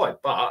 #1 guy.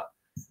 But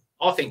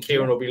I think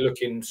Kieran will be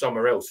looking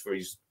somewhere else for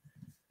his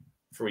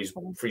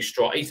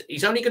strike.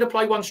 He's only going to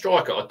play 1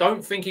 striker. I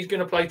don't think he's going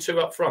to play 2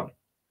 up front.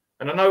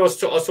 And I know I was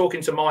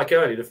talking to Mike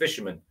earlier, the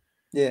fisherman.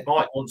 Yeah.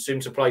 Mike wants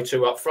him to play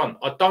 2 up front.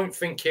 I don't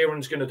think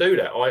Kieran's going to do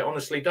that. I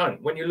honestly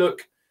don't. When you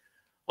look,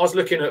 I was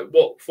looking at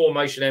what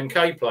formation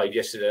MK played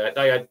yesterday.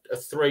 They had a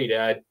 3. They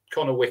had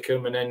Connor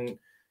Wickham, and then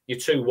your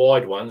 2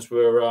 wide ones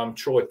were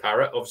Troy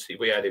Parrott. Obviously,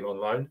 we had him on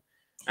loan.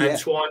 And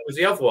Twine was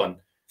the other one.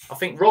 I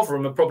think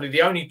Rotherham are probably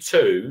the only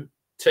 2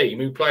 team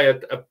who play a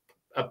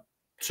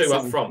 2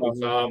 up front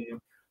with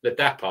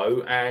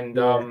Ladapo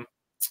and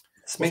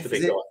Smith. What's the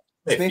big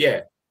guy? Smith?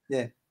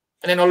 Yeah.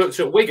 And then I looked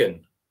at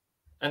Wigan,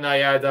 and they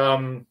had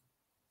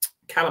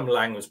Callum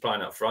Lang was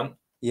playing up front.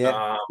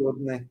 Yeah,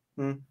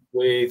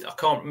 with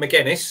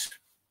McGuinness,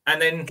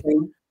 and then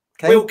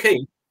Will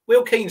Keane.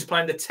 Will Keane's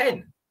playing the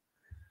 10.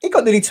 He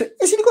got nearly. Hasn't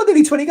he got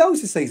nearly 20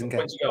 goals this season?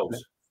 20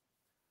 goals.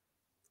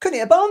 Couldn't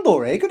hit a barn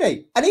door here, could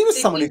he? And he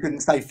was someone who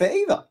couldn't stay fit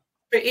either.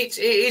 But it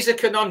is a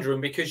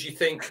conundrum because you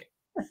think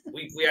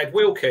we had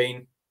Will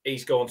Keane.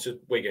 He's gone to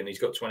Wigan. He's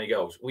got 20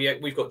 goals.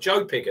 We've got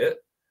Joe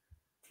Piggott,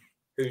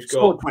 who's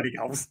got 20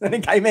 goals and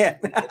then came here.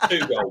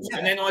 2 goals.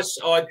 And then I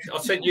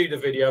sent you the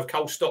video of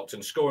Cole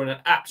Stockton scoring an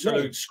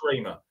absolute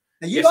screamer.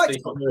 Now you like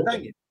Stockton,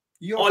 don't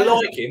you? I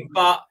like him,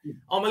 but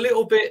I'm a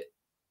little bit,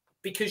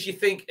 because you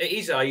think at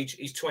his age,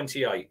 he's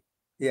 28.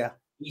 Yeah.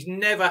 He's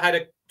never had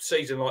a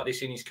season like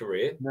this in his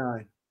career.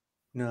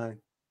 No.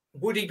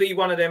 Would he be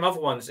one of them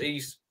other ones?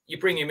 You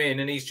bring him in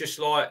and he's just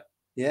like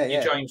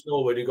James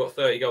Norwood, who got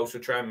 30 goals for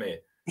Tranmere.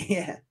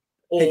 Yeah.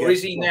 Or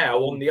is he now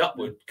on the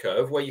upward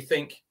curve where you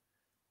think,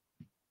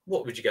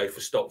 what would you go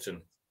for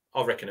Stockton?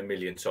 I reckon $1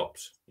 million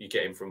tops. You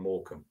get him from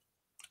Morecambe.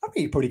 I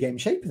think you'd probably get him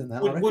cheaper than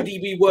that. Would he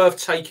be worth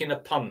taking a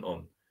punt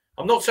on?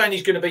 I'm not saying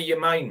he's going to be your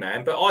main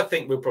man, but I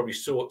think we'll probably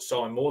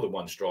sign more than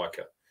 1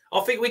 striker.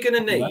 I think we're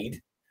going to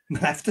need.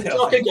 It's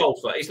like a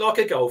golfer. It's like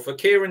a golfer.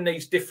 Kieran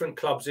needs different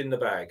clubs in the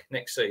bag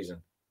next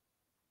season.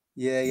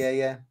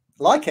 Yeah.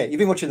 Like it. You've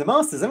been watching the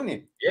Masters, haven't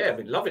you? Yeah, I've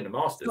been loving the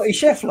Masters. Scotty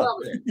Scheffler.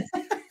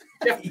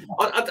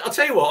 I'll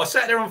tell you what, I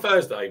sat there on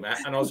Thursday,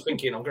 Matt, and I was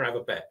thinking I'm going to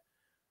have a bet.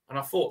 And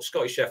I thought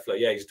Scotty Scheffler,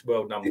 he's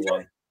world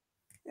 #1.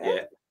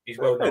 Yeah, he's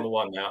world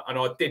 #1 now. And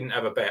I didn't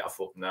have a bet. I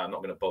thought, no, I'm not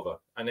going to bother.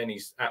 And then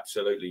he's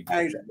absolutely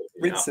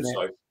rinsing it.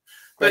 So.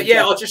 But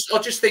yeah, I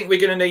just think we're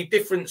going to need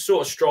different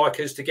sort of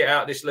strikers to get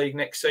out of this league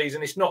next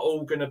season. It's not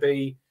all going to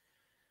be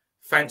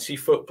fancy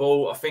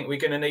football. I think we're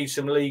going to need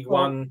some League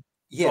One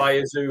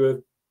players who are.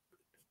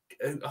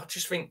 I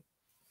just think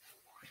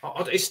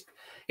it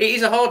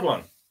is a hard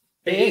one.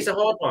 It is a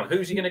hard one.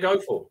 Who's he going to go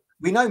for?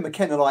 We know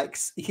McKenna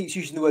he keeps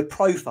using the word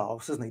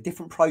profiles, doesn't he?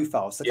 Different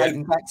profiles. So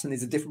Caden Jackson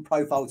is a different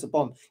profile to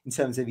Bond in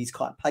terms of he's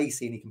quite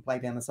pacey and he can play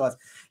down the sides.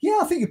 Yeah,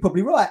 I think you're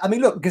probably right. I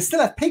mean, look, we can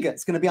still have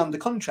Piggott's going to be under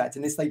contract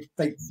unless they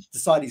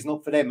decide he's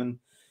not for them and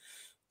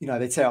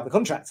they tear up the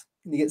contract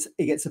and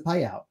he gets a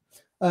payout.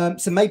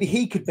 So maybe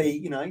he could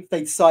be, if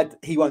they decide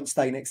he won't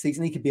stay next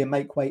season, he could be a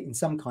make weight in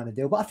some kind of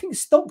deal. But I think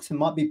Stockton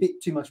might be a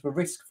bit too much of a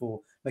risk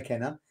for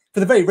McKenna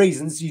for the very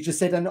reasons you just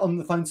said on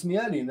the phone to me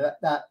earlier,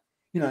 that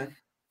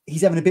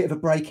he's having a bit of a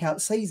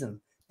breakout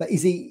season. But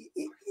is he?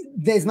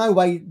 There's no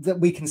way that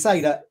we can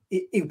say that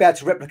he'll be able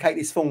to replicate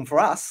this form for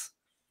us,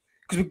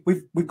 because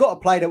we've got a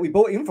player that we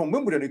bought in from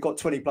Wimbledon who got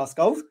 20+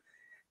 goals,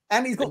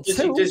 and he's got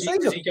two. Does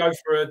he go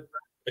for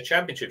a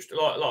championship?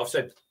 Like I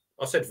said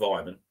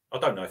Vyman. I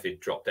don't know if he'd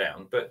drop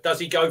down, but does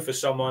he go for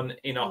someone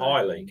in a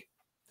high league?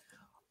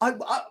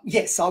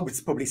 Yes, I would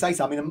probably say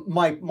so. I mean,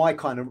 my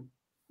kind of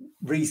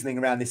reasoning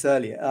around this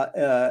earlier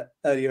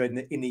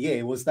in the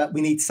year was that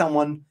we need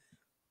someone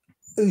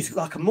who's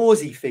like a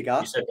Morsey figure.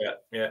 You said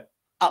that, yeah.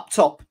 Up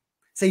top,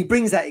 so he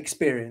brings that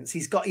experience.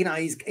 He's got,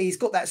 he's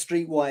got that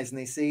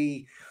streetwiseness.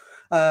 He's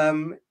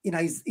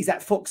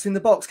that fox in the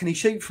box. Can he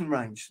shoot from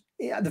range?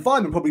 Yeah, the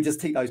Vyman probably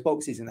just tick those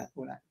boxes in that.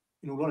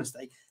 In all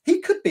honesty, he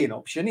could be an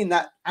option in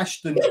that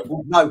Ashton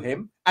will know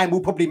him and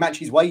will probably match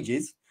his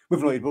wages.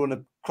 Whether or not he'd want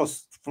to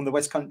cross from the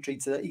West Country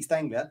to East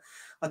Anglia,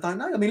 I don't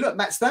know. I mean, look,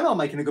 Matt Stannard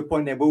making a good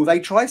point there. Will they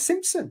try Tyree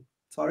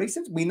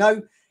Simpson? We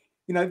know,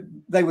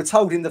 they were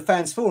told in the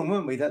fans forum,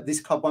 weren't we, that this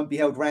club won't be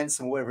held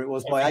ransom or whatever it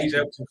was by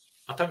agents.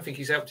 I don't think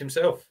he's helped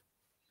himself.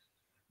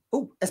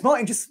 Oh, as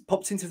Martin just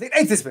popped into the thing.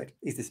 He's disappeared.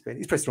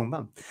 He's pressed the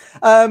wrong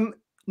button.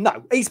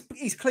 No,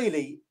 it's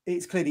clearly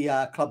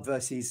a club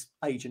versus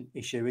agent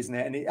issue, isn't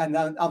it? And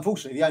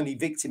unfortunately, the only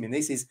victim in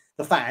this is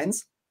the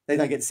fans. They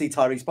don't get to see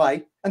Tyrese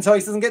play, and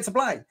Tyrese doesn't get to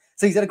play.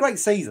 So he's had a great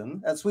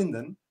season at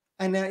Swindon,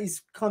 and now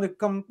he's kind of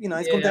gone. He's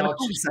gone down a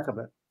cul-de-sac a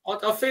bit.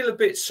 I feel a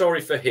bit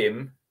sorry for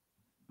him,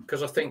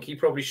 because I think he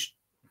probably.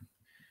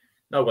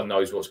 No one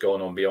knows what's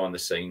going on behind the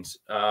scenes.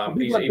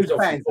 We weren't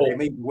fans of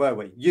him, were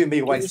we? You and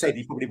me always said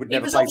he probably would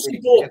never play. He was obviously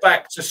brought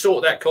back to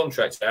sort that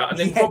contract out, and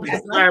then probably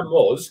the plan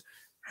was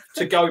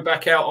to go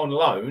back out on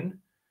loan,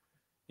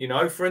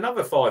 for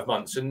another 5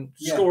 months and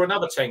score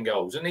another 10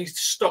 goals. And he's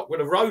stuck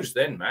with a rose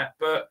then, Matt.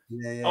 But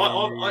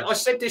I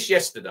said this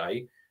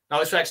yesterday.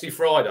 No, it's actually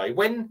Friday.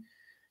 When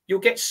you'll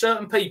get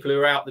certain people who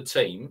are out the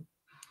team,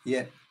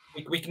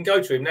 we can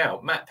go to him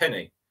now, Matt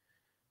Penny.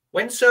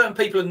 When certain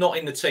people are not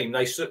in the team,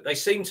 they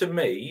seem to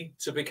me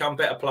to become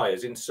better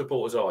players in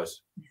supporters'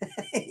 eyes.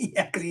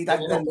 Because you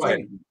don't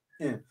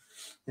know.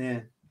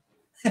 Yeah.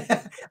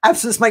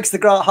 Absence makes the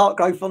heart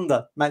grow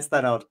fonder, Matt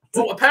Stannard.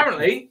 Well,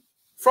 apparently,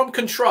 from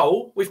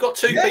Control, we've got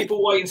two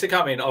people waiting to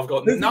come in. I've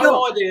got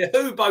no idea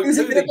who these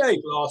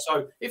people are.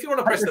 So if you want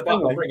to press the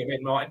button, bring him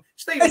in, Martin.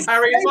 Stephen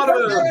Parry is one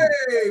of them.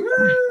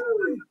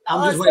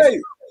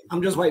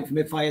 I'm just waiting for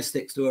my fire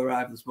sticks to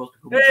arrive. They're supposed to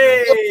come.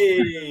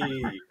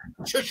 Hey!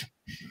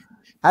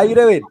 How you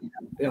doing?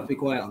 You have to be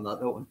quiet on that,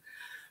 don't we?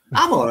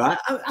 I'm all right.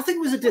 I think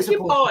it was a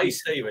disappointing party,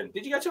 Stephen.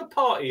 Did you go to a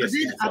party?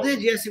 I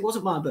did. Yes, it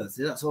wasn't my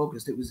birthday. That's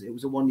August. It was a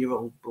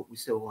 1-year-old, but we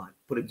still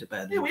put him to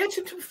bed. Yeah, we had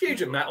some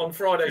confusion, Matt, on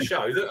Friday's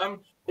show that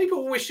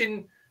people were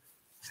wishing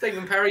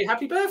Stephen Parry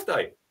happy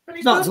birthday. And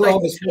his not birthday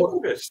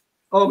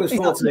August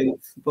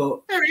 14th.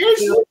 But there he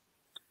is.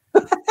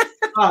 All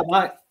right,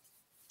 Mike.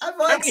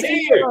 Mike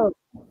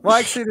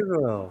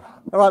All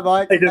right,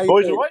 Mike. Hey, good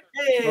boys, all right?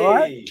 Hey. All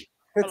right.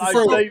 Good to see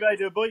you. Dave, how you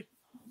doing, boy?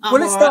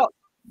 Well, let's start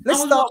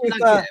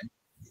with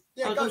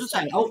I was just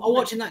saying, I'm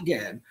watching that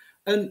game,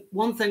 and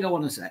one thing I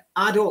want to say,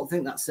 I don't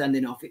think that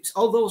sending off,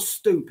 although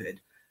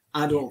stupid,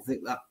 I don't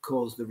think that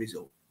caused the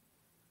result.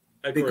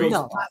 Agreed.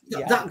 Because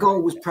that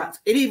goal was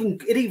practical. It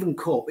even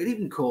caught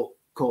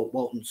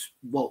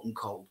Walton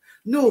cold.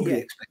 Nobody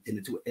expected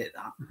it to hit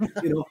that,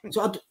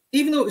 So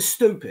even though it was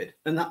stupid,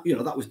 and that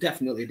that was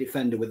definitely a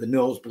defender with a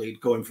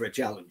nosebleed going for a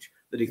challenge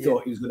that he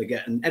thought he was going to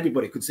get, and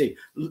everybody could see,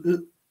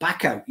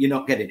 back out, you're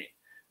not getting it,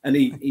 and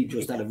he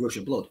just had a rush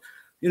of blood,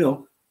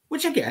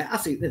 which I get. I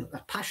see the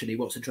passion he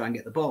wants to try and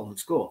get the ball and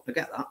score. I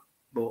get that,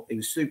 but he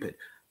was stupid.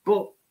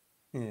 But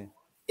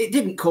it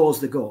didn't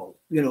cause the goal.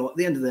 At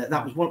the end of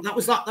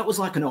that was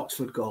like an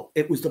Oxford goal.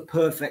 It was the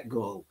perfect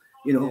goal.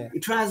 He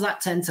tries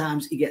that 10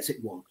 times, he gets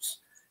it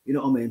once. You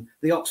know what I mean?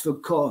 The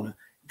Oxford corner.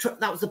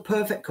 That was the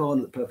perfect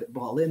corner, the perfect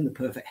ball in, the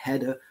perfect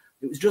header.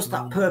 It was just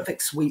that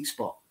perfect sweet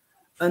spot.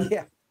 And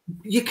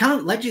you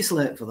can't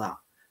legislate for that.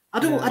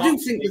 I do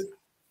think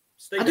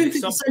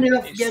the sending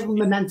off gave them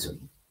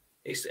momentum.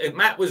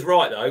 Matt was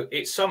right, though.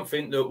 It's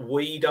something that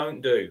we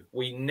don't do.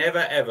 We never,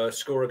 ever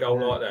score a goal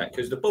like that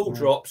because the ball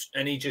drops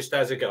and he just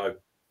has a go.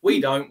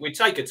 We don't. We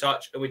take a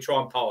touch and we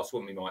try and pass,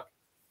 wouldn't we, Mike?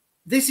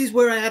 This is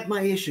where I had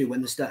my issue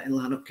when the starting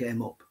lineup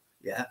came up.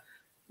 Yeah.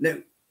 Now,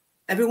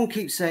 everyone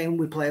keeps saying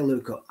we play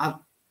Aluko.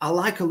 I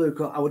like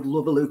Aluko. I would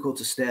love Aluko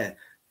to stay.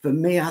 For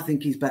me, I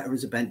think he's better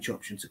as a bench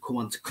option to come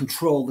on to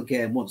control the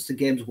game once the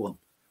game's won.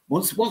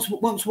 Once we're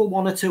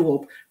 1 or 2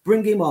 up,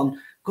 bring him on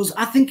because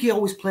I think he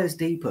always plays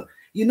deeper.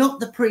 You're not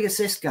the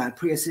pre-assist guy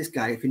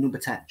if you're number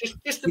 10.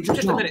 Just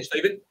a minute,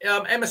 Stephen.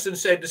 Emerson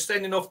said the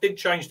sending off did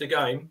change the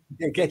game.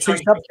 Yeah, get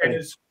changed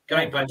McKenna's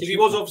game plan because he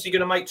was obviously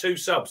going to make 2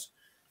 subs.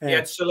 He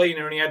had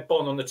Selena and he had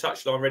Bon on the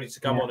touchline ready to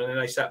come on, and then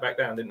they sat back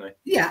down, didn't they?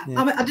 Yeah.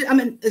 I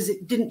mean, as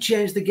it didn't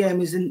change the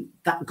game, as in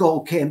that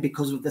goal came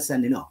because of the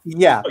sending off.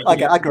 Yeah,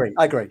 okay, I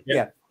agree.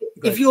 Yeah.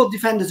 If your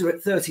defenders are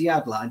at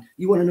 30-yard line,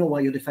 you want to know why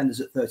your defenders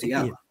at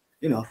 30-yard line.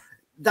 You know,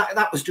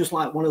 that was just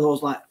like one of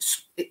those, like,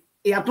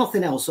 he had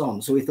nothing else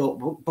on, so he thought,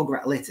 bugger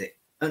it, I'll hit it,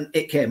 and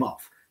it came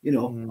off. You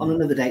know, on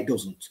another day it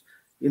doesn't.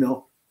 You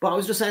know, but I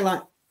was just saying,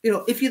 like, you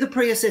know, if you're the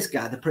pre-assist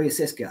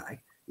guy,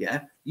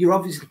 yeah, you're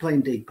obviously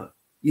playing deeper.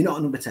 You're not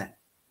a number 10.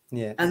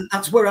 Yeah. And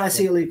that's where I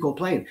see Aluko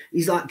playing.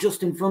 He's like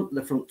just in front of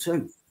the front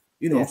two.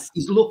 You know,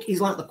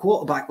 he's like the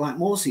quarterback, like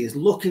Morsey is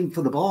looking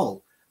for the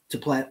ball to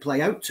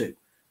play out to.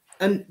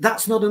 And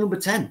that's not a number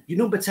 10. Your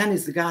number 10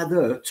 is the guy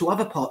there to have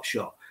a pot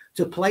shot,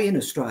 to play in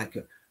a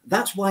striker.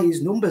 That's why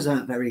his numbers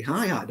aren't very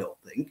high, I don't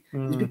think.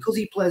 It's because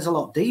he plays a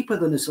lot deeper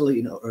than a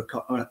Selena or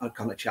a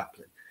Connor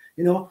Chaplin.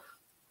 You know,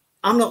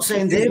 I'm not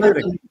saying they've had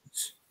the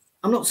numbers.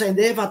 I'm not saying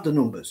they've had the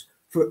numbers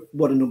for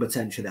what a number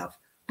 10 should have.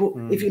 But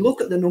if you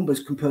look at the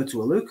numbers compared to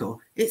Aluko,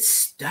 it's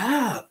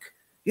stark.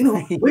 You know,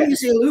 when you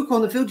see Aluko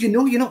on the field, you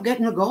know you're not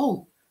getting a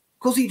goal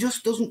because he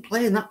just doesn't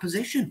play in that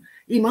position.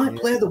 He might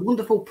play the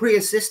wonderful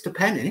pre-assist to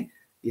Penny,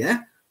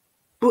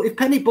 but if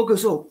Penny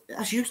buggers up,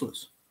 that's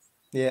useless.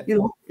 Yeah, you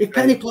know, if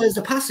Penny plays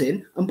the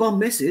passing and Bond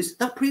misses,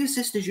 that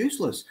pre-assist is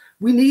useless.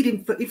 We need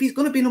him if he's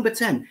going to be number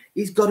 10,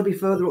 he's got to be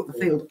further up the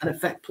field and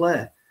affect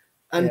play.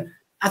 And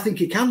I think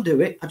he can do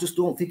it. I just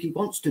don't think he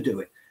wants to do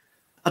it.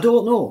 I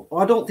don't know,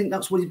 or I don't think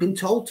that's what he's been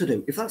told to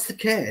do. If that's the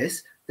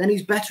case, then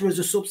he's better as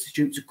a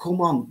substitute to come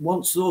on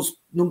once those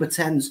number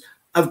 10s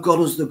have got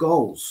us the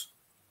goals.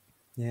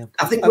 Yeah,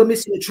 I think we're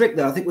missing a trick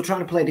there. I think we're trying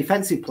to play a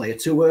defensive player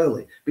too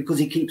early because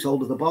he keeps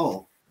hold of the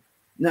ball.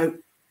 Now,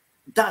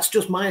 that's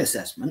just my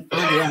assessment.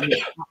 I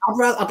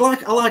like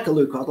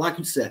Aluko. I'd like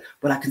him to say,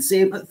 but I can see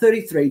him at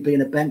 33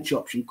 being a bench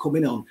option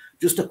coming on,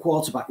 just a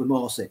quarterback with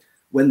Morsey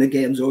when the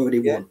game's already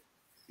won.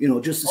 You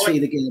know, just to see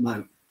the game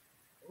out.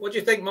 What do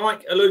you think,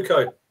 Mike?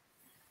 Aluko?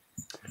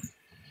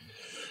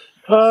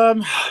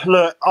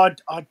 Look,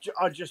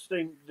 I just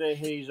think that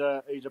he's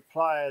a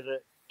player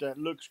that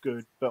looks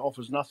good but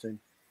offers nothing.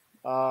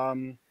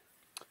 I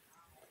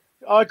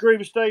agree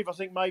with Steve. I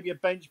think maybe a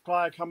bench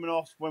player coming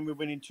off when we're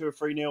winning 2 or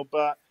 3-0.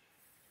 But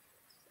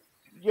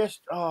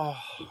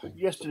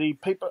yesterday,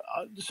 people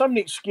there's so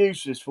many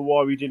excuses for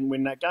why we didn't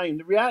win that game.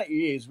 The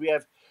reality is we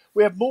have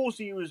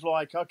Morsey, who was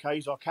like, okay,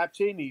 he's our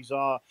captain.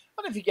 I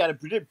don't think he had a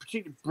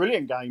particularly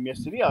brilliant game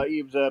yesterday.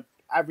 He was an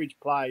average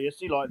player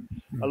yesterday, like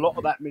a lot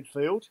of that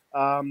midfield.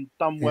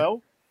 Done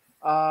well.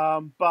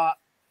 But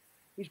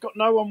he's got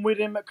no one with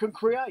him that can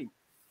create.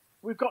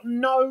 We've got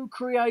no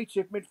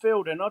creative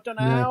midfielder. And I don't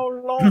know how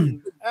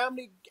long, how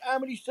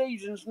many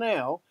seasons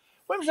now.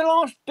 When was the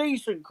last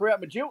decent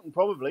creator? Magilton,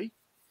 probably.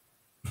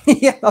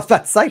 Yeah, I was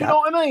about to say that. You know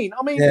what I mean?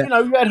 You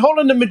know, you had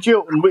Holland and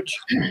Magilton, which,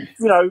 you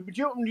know,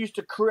 Magilton used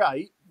to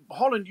create.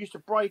 Holland used to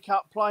break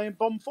up play and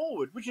bomb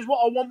forward, which is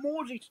what I want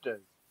Morsey to do.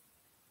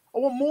 I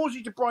want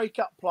Morsey to break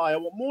up play. I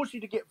want Morsey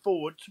to get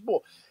forward.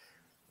 Support.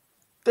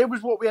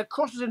 We had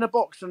crosses in the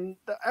box, and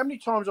how many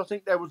times I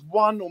think there was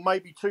 1 or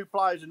maybe 2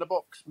 players in the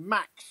box,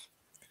 max.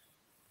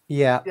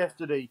 Yeah.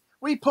 Yesterday.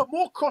 We put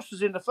more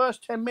crosses in the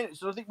first 10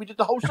 minutes than I think we did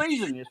the whole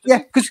season yesterday. Yeah,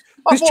 because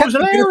it was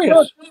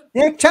hilarious.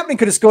 Yeah, Chaplin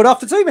could have scored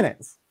after 2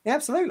 minutes. Yeah,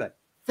 absolutely.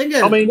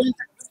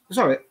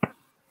 Sorry.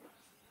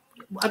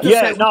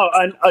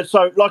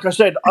 So like I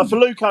said, for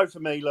Luco, for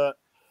me, look,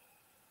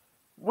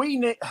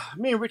 me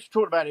and Richard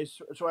talked about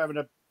this, so we're having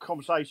a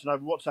conversation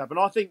over WhatsApp, and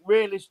I think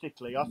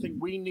realistically,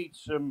 we need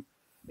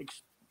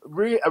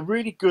a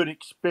really good,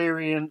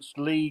 experienced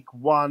League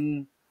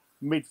One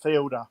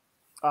midfielder.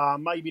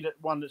 Maybe that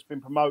one that's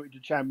been promoted to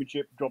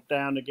Championship, dropped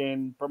down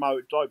again,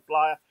 promoted type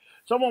player.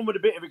 Someone with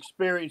a bit of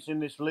experience in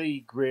this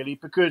league, really,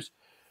 because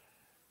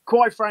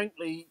quite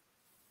frankly,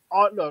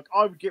 I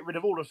would get rid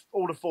of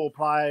all the 4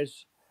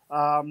 players.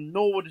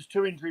 Norwood is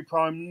too injury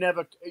prone.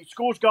 He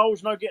scores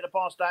goals, no getting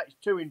past that. He's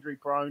too injury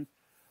prone.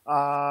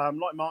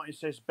 Like Martin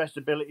says, best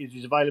ability is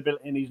his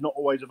availability, and he's not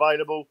always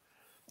available.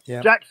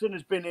 Yeah. Jackson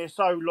has been here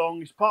so long.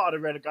 He's part of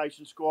the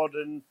relegation squad,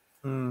 and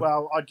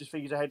well, I just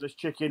think he's a headless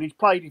chicken. He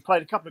played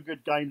a couple of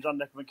good games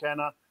under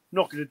McKenna.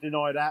 Not going to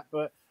deny that,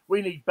 but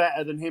we need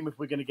better than him if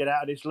we're going to get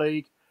out of this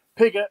league.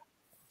 Piggott,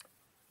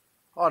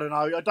 I don't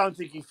know. I don't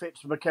think he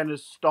fits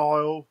McKenna's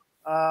style.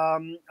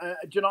 Do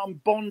you know,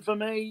 Bond for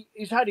me,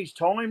 he's had his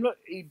time. Look,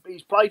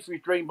 he's played for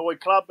his Dream Boy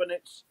club,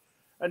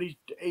 and he's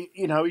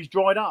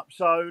dried up.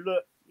 So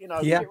look,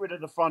 get rid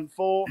of the front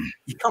 4.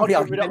 I'm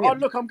going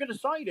to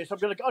say this. I'd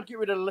get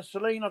rid of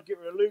Selena. I'd get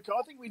rid of Luca.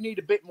 I think we need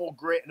a bit more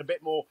grit and a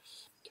bit more.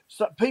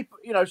 So people,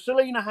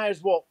 Selena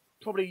has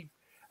probably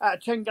out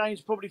of 10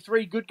 games, probably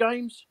 3 good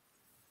games.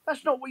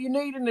 That's not what you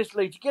need in this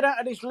league. To get out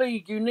of this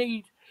league, you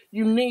need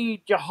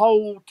your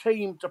whole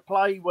team to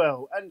play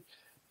well. And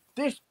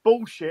this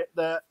bullshit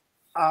that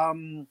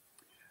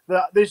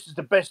this is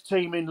the best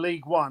team in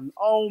League One.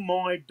 Oh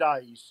my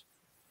days!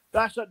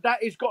 That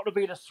has got to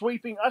be the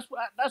sweeping.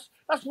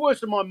 That's worse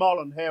than my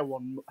Marlon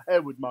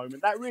Harewood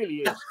moment. That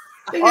really is.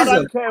 I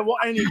don't care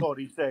what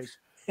anybody says.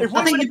 If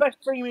we were the best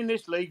team in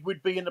this league,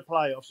 we'd be in the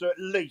playoffs, so at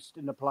least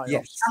in the playoffs.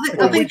 Yes. I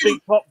think we'd be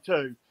top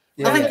 2.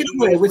 Yeah, I think yeah.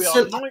 in a way, We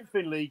are 9th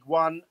in League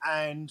One,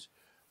 and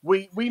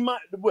we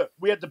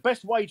had the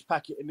best wage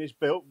packet in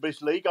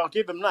this league. I'll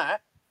give them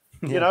that.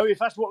 Yeah. You know, if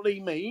that's what Lee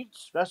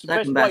needs, that's the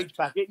Second best best. wage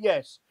packet.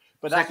 Yes,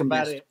 but that's Second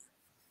about best. it.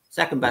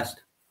 Second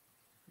best.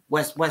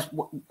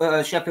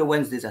 Sheffield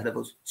Wednesday's ahead of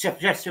us.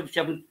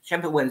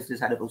 Sheffield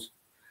Wednesday's ahead of us.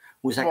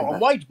 We're second What, on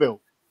best. wage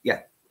bill?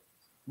 Yeah.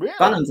 Really?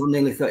 Bannon's on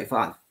nearly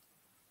 35.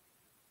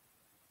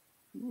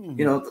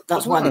 You know,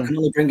 that's why they can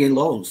only bring in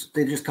loans.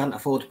 They just can't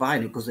afford to buy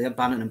it because they have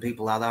Bannon and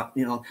people like that.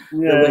 You know,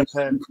 Yeah,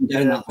 fair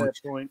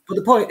point. But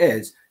the point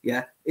is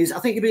I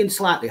think you're being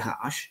slightly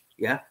harsh.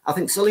 Yeah, I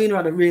think Salina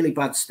had a really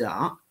bad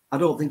start. I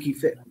don't think he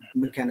fit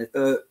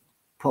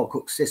Paul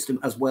Cook's system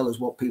as well as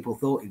what people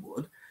thought he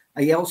would.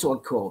 And he also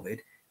had COVID.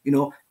 You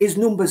know, his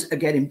numbers are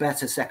getting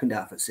better second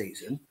half of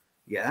season.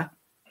 Yeah.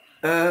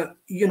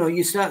 You know,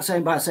 you start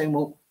saying,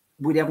 well,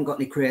 we haven't got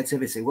any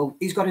creativity. Well,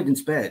 he's got it in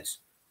spades.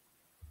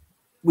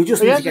 We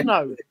just need to get.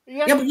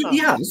 He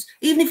has.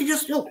 Even if you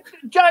just look.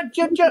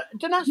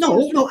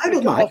 No, I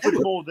don't mind.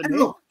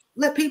 Look,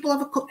 let people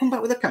have a come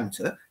back with a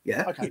counter.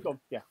 Yeah. Okay, go on.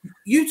 Yeah.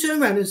 You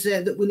turn around and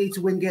say that we need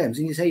to win games,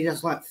 and you say he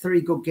has like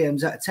 3 good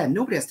games out of 10.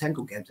 Nobody has 10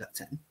 good games out of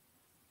 10.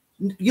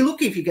 You're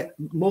lucky if you get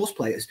most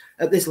players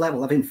at this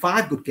level having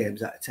 5 good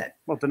games out of 10.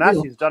 Well,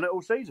 Donati's done it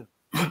all season.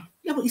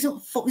 Yeah, but he's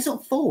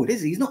not forward,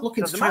 is he? He's not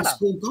looking to try and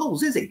score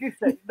goals, is he?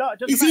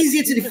 It's easier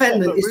easier to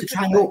defend than it is to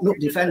try and open up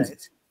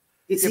defences.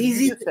 It's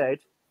easy. Said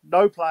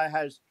no player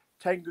has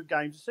 10 good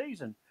games a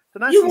season.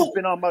 Donati's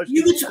been our most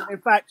consistent. In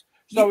fact,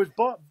 so is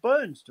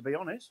Burns, to be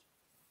honest.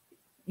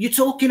 You're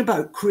talking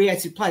about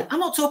creative play. I'm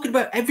not talking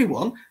about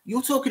everyone. You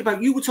were talking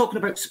about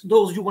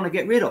those you want to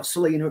get rid of,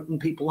 Salina and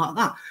people like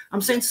that.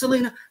 I'm saying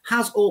Salina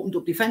has opened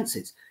up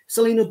defences.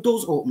 Salina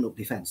does open up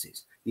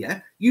defences.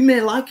 Yeah. You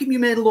may like him, you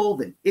may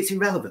loathe him. It's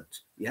irrelevant.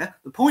 Yeah.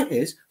 The point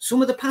is,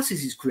 some of the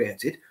passes he's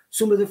created,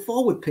 some of the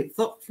forward pick,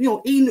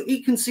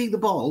 he can see the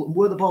ball and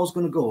where the ball's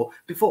going to go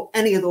before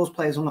any of those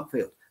players on that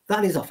field.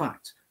 That is a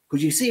fact.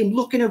 Because you see him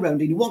looking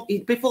around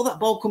and before that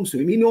ball comes to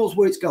him, he knows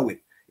where it's going.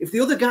 If the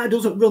other guy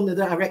doesn't run the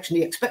direction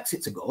he expects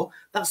it to go,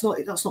 that's not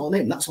on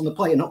him. That's on the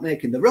player not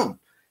making the run.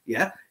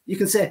 Yeah. You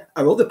can say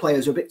our other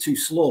players are a bit too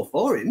slow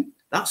for him.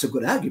 That's a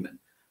good argument.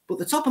 But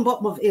the top and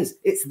bottom of it is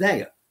it's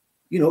there.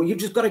 You know, you've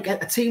just got to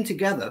get a team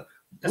together.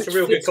 That's a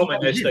real good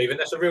comment there, Stephen.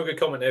 That's a real good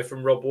comment there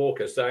from Rob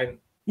Walker saying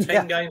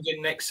 10 games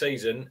in next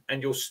season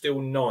and you're still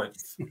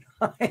 9th.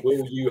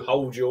 Will you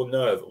hold your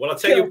nerve? Well, I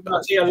tell you,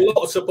 a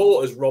lot of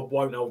supporters, Rob,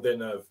 won't hold their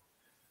nerve.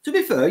 To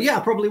be fair, yeah,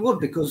 I probably would,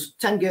 because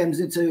 10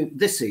 games into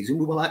this season,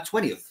 we were like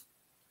 20th.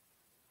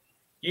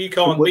 We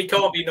can't be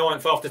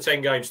 9th after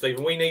 10 games,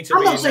 Stephen. We need to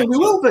I'm be not saying we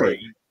will be.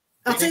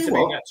 I'll tell you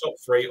what, in that top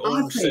 3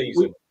 all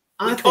season.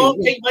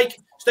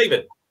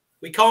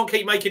 We can't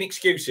keep making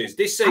excuses.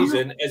 This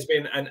season has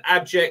been an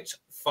abject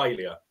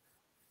failure.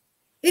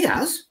 It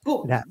has,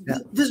 but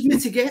there's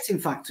mitigating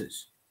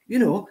factors. You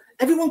know,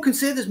 everyone can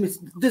say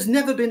there's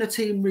never been a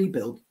team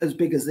rebuild as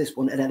big as this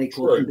one at any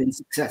club and been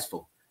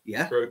successful.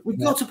 Yeah, we've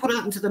got to put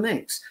that into the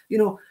mix. You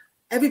know,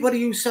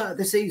 everybody who started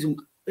the season,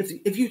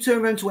 if you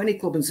turn around to any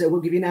club and say, we'll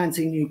give you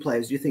 19 new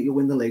players, do you think you'll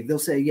win the league? They'll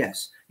say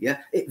yes. Yeah,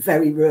 it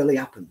very rarely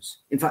happens.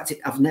 In fact,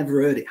 I've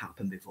never heard it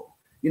happen before.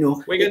 You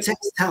know, it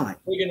takes time.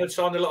 We're going to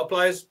sign a lot of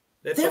players.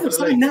 They haven't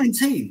signed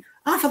 19.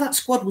 Half of that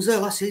squad was there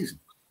last season.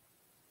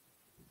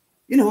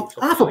 You know,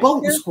 half of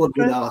Bolton's squad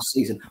were there last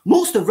season.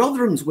 Most of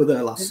Rotherham's were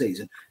there last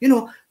season. You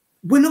know,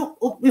 we're not,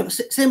 you know,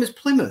 same as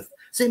Plymouth.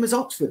 Same as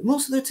Oxford.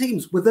 Most of their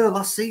teams were there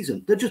last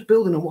season. They're just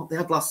building on what they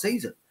had last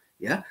season.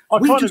 Yeah. I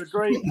kind of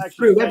agree.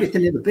 Threw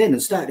everything in the bin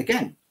and started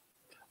again.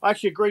 I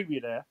actually agree with you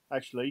there,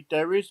 actually.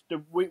 There is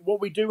what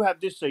we do have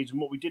this season,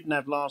 what we didn't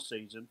have last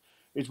season,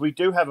 is we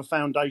do have a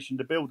foundation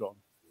to build on.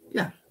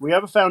 Yeah. We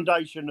have a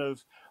foundation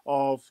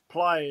of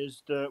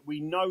players that we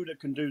know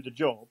that can do the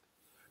job,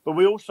 but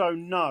we also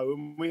know,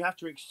 and we have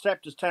to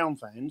accept as Town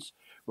fans,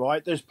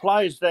 right, there's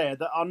players there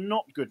that are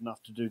not good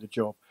enough to do the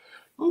job.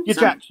 Your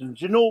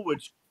Jacksons, your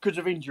Norwoods, because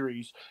of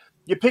injuries.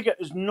 Your Piggott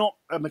is not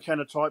a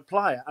McKenna type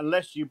player,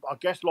 unless you, I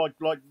guess, like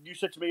you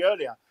said to me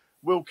earlier,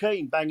 Will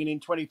Keane banging in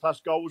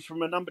 20+ goals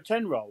from a number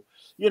 10 role.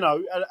 You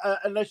know,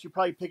 unless you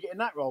play Piggott in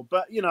that role.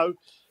 But, you know,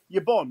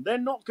 your Bond, they're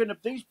not going to,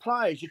 these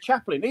players, your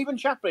Chaplin, even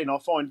Chaplin I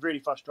find really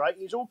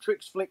frustrating. He's all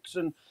tricks, flicks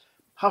and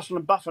hustle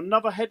and buff.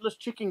 Another headless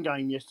chicken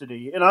game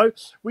yesterday. You know,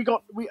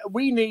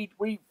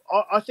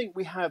 I think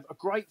we have a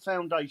great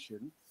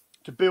foundation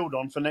to build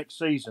on for next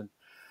season.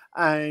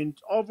 And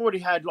I've already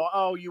had like,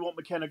 oh, you want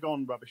McKenna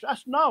gone rubbish.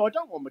 No, I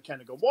don't want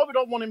McKenna gone. Why would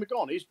I want him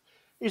gone?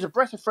 He's a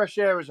breath of fresh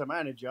air as a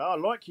manager. I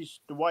like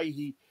the way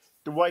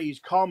he's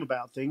calm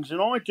about things, and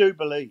I do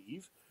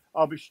believe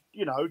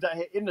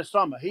that in the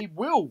summer he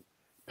will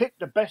pick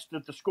the best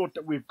of the squad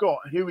that we've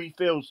got, who he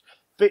feels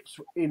fits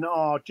in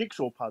our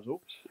jigsaw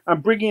puzzle,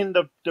 and bring in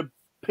the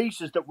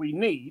pieces that we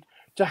need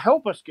to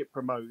help us get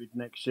promoted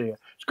next year.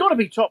 It's got to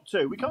be top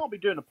 2. We can't be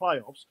doing the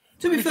playoffs.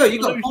 To be fair,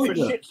 you've got a point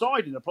there. Shit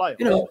side in the playoffs.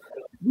 You know,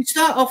 we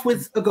start off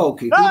with a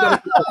goalkeeper.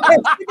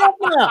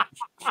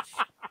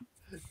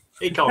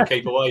 He can't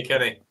keep away,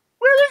 can he?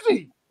 Where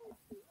is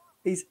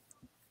he?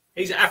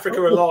 He's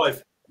Africa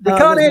alive. We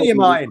can't hear you,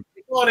 mine.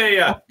 Go on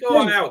here. Go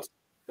on out.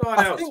 Go on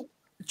out. Do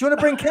you want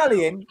to bring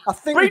Kelly in? I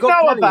think Bring we've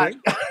got Noah Kelly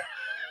back.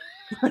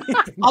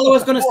 All I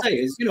was going to say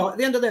is, you know, at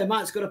the end of the day,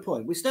 Mike's got a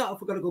point. We start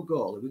off, we've got a good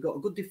goalie, we've got a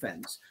good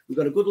defence, we've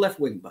got a good left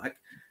wing back,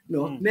 you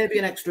know, maybe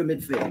an extra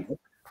midfielder.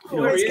 You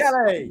know, Where's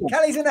Kelly?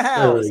 Kelly's in the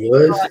house.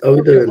 How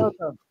we doing?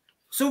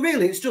 So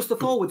really, it's just the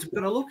forwards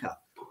we're going to look at,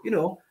 you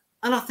know,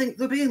 and I think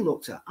they're being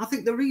looked at. I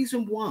think the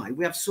reason why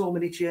we have so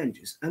many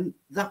changes, and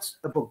that's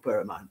a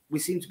bugbear of mine, we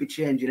seem to be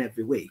changing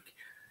every week,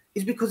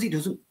 is because he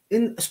doesn't,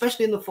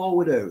 especially in the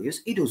forward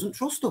areas, he doesn't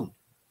trust them.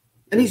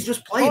 And he's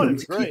just playing them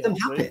to keep them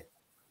happy.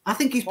 I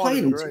think he's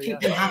playing them to keep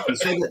them happy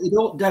so that they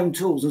don't down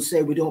tools and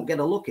say we don't get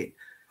a look in.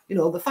 You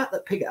know, the fact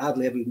that Piggott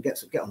hardly ever even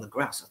gets get on the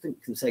grass, I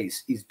think can say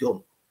he's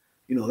done.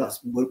 You know,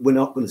 we're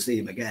not going to see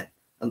him again,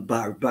 and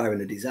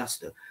barring a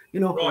disaster. You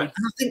know, right.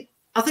 And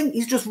I think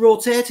he's just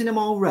rotating them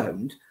all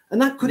round,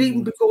 and that could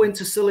even go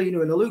into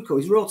Selena and Aluko.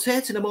 He's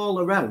rotating them all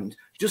around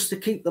just to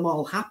keep them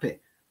all happy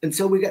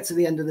until we get to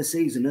the end of the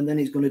season, and then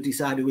he's going to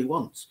decide who he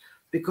wants.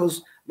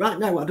 Because right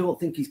now, I don't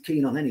think he's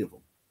keen on any of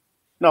them.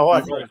 No, I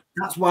agree.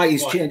 That's why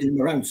he's changing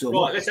them around so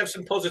much. Right, let's have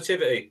some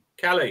positivity.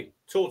 Callie,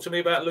 talk to me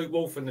about Luke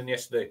Wolfenden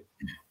yesterday.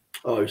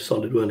 Oh, he was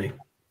solid, wasn't he?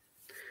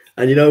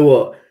 And you know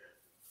what?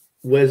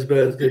 Wes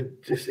Burns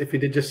did just, if he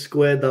did just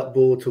squared that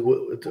ball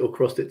to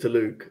across it to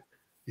Luke,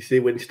 you see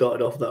when he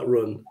started off that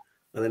run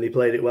and then he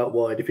played it out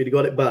wide. If he'd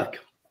got it back,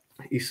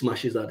 he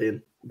smashes that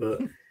in.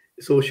 But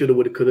it's all shoulda,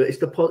 woulda, coulda.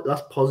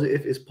 That's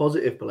positive. It's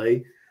positive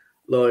play.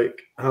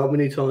 Like how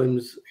many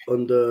times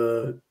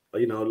under,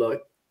 you know,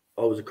 like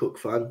I was a Cook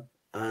fan.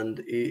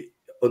 And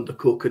under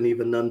Cook and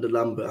even under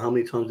Lambert, how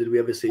many times did we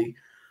ever see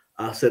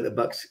our centre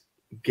backs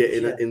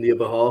getting in the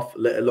other half,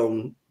 let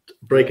alone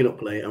breaking up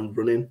play and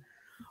running?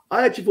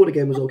 I actually thought the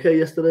game was okay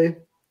yesterday.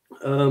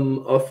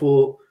 I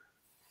thought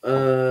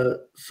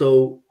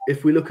so.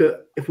 If we look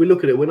at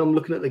it, when I'm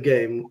looking at the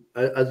game,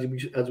 as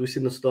we see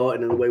in the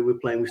starting and the way we're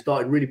playing, we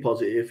started really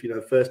positive. You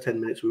know, first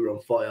 10 minutes we were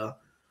on fire.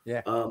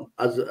 Yeah.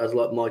 As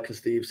like Mike and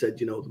Steve said,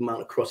 you know, the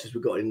amount of crosses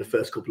we got in the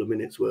first couple of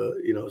minutes were,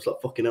 you know, it's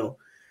like fucking hell.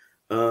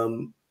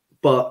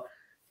 But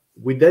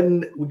we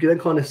then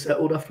kind of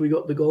settled after we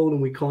got the goal,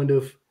 and we kind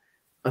of,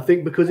 I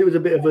think because it was a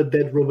bit of a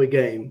dead rubber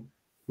game,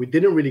 we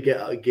didn't really get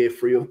out of gear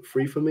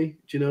free for me.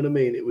 Do you know what I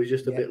mean? It was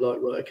just a bit like,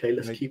 right, okay,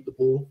 let's keep the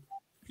ball.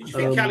 Did you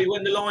think, Callie,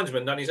 when the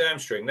linesman done his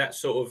hamstring, that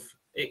sort of,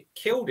 it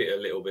killed it a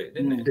little bit,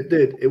 didn't it? It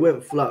did. It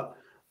went flat.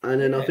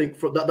 And then I think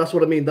that's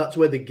what I mean. That's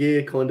where the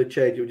gear kind of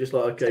changed. It was just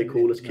like, okay,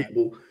 cool, let's keep the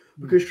ball.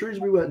 Because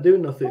Shrewsbury weren't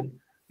doing nothing.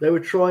 They were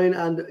trying,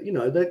 and you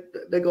know they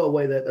got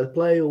away their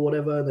play or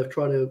whatever. They've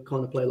tried to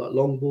kind of play like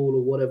long ball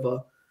or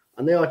whatever,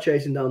 and they are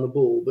chasing down the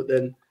ball. But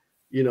then,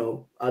 you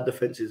know, our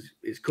defense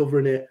is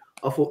covering it.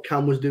 I thought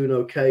Cam was doing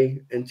okay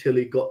until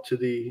he got to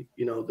the,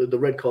 you know, the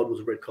red card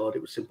was a red card.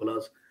 It was simple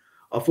as.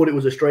 I thought it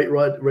was a straight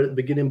red at the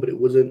beginning, but it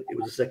wasn't. It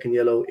was a second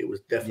yellow. It was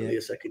definitely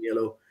a second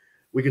yellow.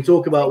 We can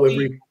talk about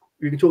whether.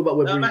 We can talk about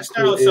whether. Matt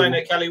Starr was saying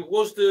there, Callie,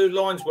 was the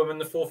lineswoman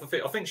the fourth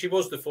official? I think she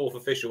was the fourth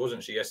official,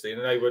 wasn't she, yesterday?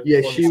 And they were.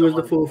 Yeah, she was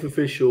the fourth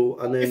official.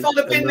 And then if I'd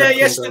have been there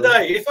yesterday,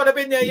 I could have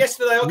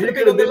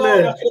been on the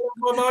line. I could have had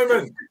my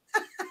moment.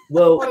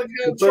 Well, I'd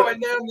have trotting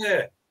down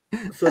there.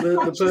 So the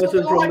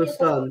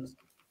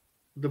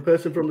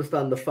person from the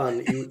stand, the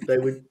fan,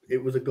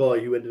 it was a guy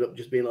who ended up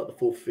just being like the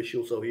fourth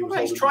official. So he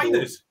was. He's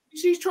trainers. You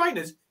see his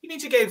trainers. You need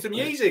to get him some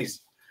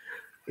Yeezys.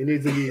 He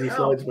needs the Yeezy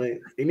slides,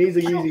 mate. He needs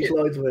the Yeezy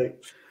slides, mate.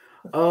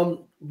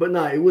 But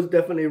no, it was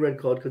definitely a red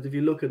card because if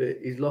you look at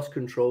it, he's lost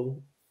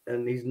control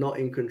and he's not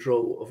in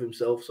control of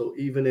himself. So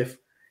even if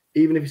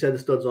you say the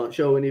studs aren't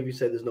showing, if you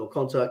say there's no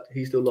contact,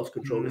 he's still lost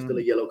control. It's still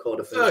a yellow card.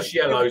 The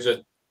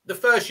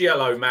first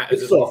yellow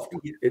matters. It's soft.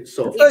 It's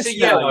soft. It's a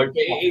yellow, but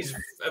it is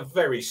a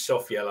very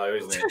soft yellow,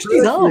 isn't it?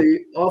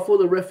 I thought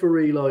the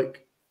referee,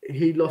 like,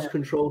 he lost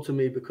control to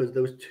me because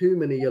there was too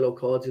many yellow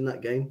cards in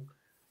that game,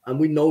 and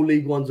we know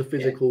League One's a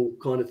physical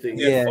kind of thing.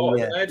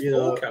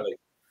 Kelly.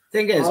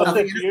 Thing is, I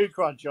said to you,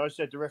 Crunch, I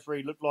said the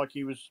referee looked like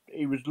he was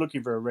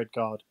looking for a red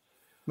card.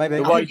 Maybe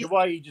the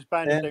way he just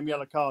banded them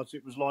yellow cards,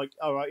 it was like,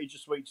 all right, he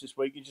just sweets this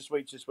week.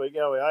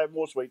 Oh, yeah, have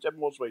more sweets.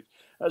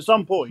 At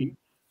some point,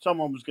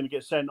 someone was going to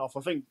get sent off.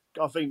 I think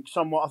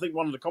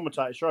one of the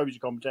commentators, Shrewsbury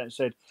commentator,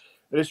 said,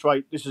 at this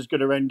rate, this is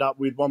going to end up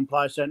with one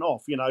player sent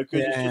off. You know,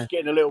 because it's just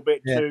getting a little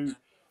bit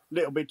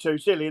too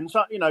silly. And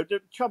so, you know, the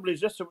trouble is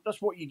that's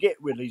what you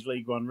get with these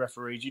League One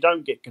referees. You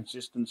don't get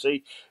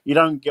consistency. You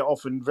don't get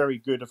often very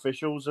good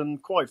officials.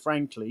 And quite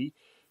frankly,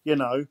 I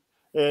don't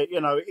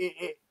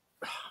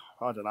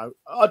know.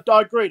 I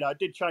agree that it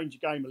did change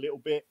the game a little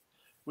bit.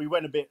 We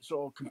went a bit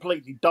sort of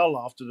completely dull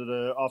after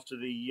the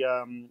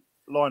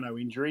Lino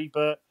injury,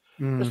 but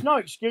there's no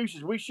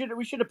excuses. We should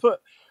have put,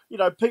 you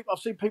know, people. I've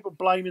seen people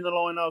blaming the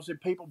Lino. I've seen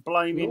people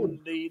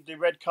blaming the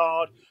red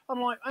card.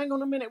 I'm like, hang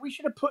on a minute. We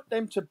should have put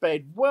them to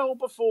bed well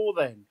before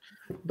then.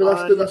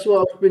 But that's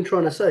what I've been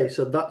trying to say.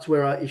 So that's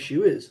where our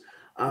issue is.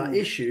 Our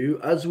issue,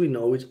 as we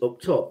know, is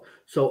up top.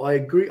 So I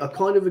agree. I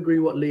kind of agree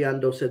what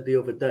Leandro said the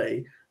other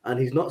day. And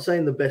he's not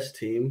saying the best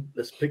team.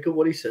 Let's pick up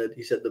what he said.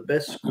 He said the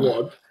best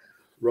squad,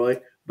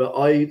 right? But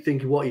I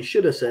think what he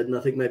should have said, and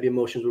I think maybe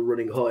emotions were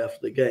running high after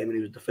the game and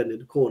he was defending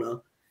the corner,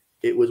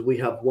 it was, we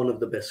have one of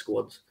the best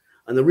squads.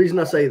 And the reason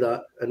I say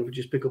that, and we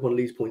just pick up on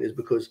Lee's point, is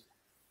because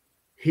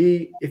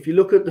if you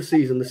look at the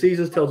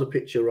season tells a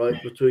picture,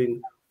 right,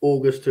 between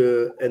August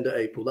to end of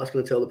April. That's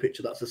going to tell the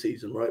picture. That's the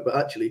season, right? But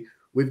actually,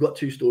 we've got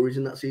two stories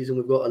in that season.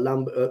 We've got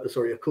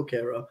a Cook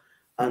era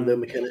and the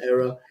McKenna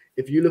era.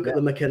 If you look at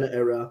the McKenna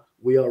era,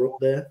 we are up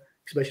there,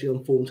 especially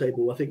on form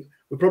table. I think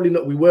we're probably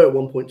not. We were at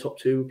one point top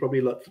 2,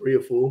 probably like 3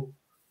 or 4.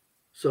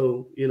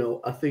 So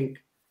I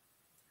think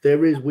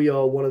we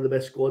are one of the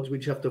best squads. We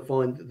just have to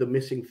find the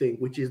missing thing,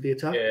 which is the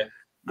attack. Yeah.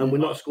 And we're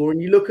not scoring.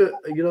 You look at,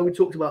 we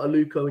talked about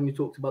Aluko and you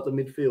talked about the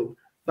midfield.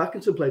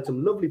 Backinson played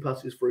some lovely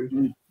passes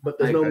through, but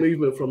there's no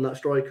movement from that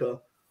striker.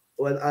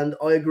 And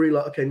I agree,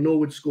 like, okay,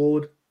 Norwood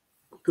scored,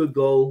 good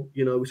goal.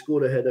 We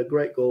scored a header,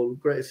 great goal,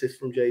 great assist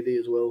from JD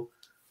as well.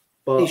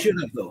 But he should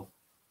have, though.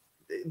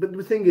 But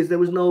the thing is, there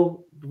was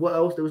no, what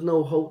else? There was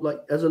no hold, like,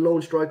 as a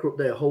lone striker up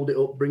there, hold it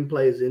up, bring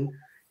players in.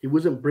 He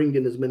wasn't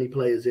bringing as many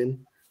players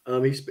in.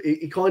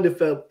 He kind of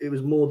felt it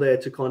was more there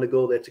to kind of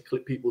go there to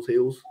clip people's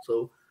heels.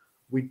 So,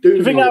 do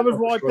you think that was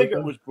why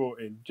Piggott was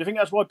brought in? Do you think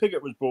that's why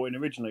Piggott was brought in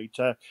originally,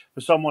 for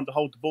someone to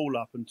hold the ball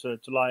up and to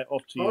lay it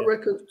off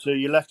to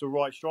your left or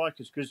right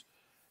strikers? Because,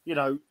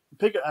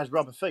 Piggott has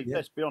rubber feet,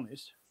 let's be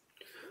honest.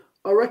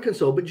 I reckon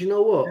so, but you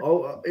know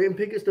what? In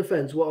Piggott's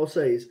defence, what I'll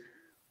say is,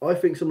 I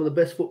think some of the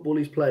best football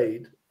he's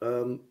played,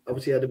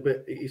 obviously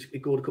he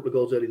scored a couple of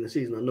goals early in the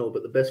season, I know,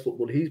 but the best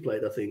football he's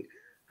played, I think,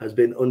 has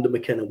been under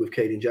McKenna with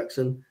Caden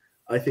Jackson.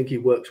 I think he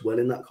works well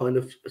in that kind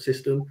of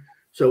system.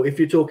 So if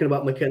you're talking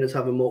about McKenna's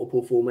having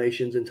multiple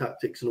formations and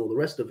tactics and all the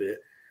rest of it,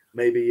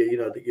 maybe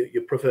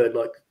you preferred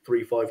like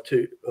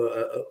 3-5-2,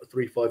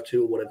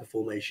 3-5-2 or whatever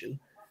formation.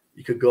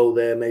 You could go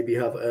there, maybe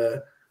have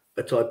a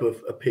type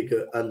of a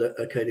Piggott and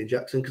a Caden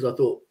Jackson, because I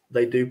thought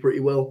they do pretty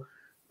well.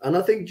 And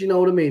I think, do you know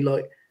what I mean?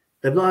 Like,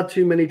 they've not had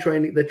too many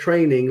training. They're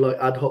training like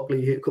ad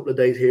hocly, a couple of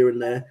days here and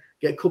there.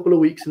 Get a couple of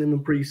weeks in them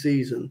in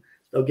pre-season.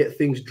 They'll get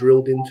things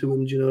drilled into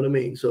them. Do you know what I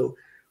mean? So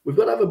we've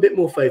got to have a bit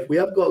more faith. We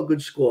have got a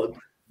good squad.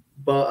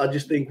 But I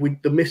just think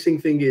the missing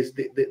thing is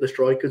the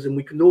strikers. And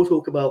we can all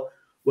talk about,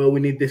 well, we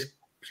need this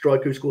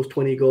striker who scores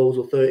 20 goals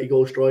or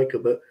 30-goal striker.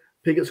 But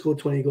Piggott scored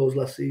 20 goals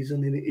last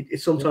season. And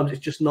sometimes it's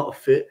just not a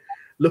fit.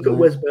 Look at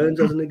Wes Burns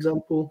as an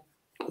example.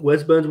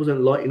 Wes Burns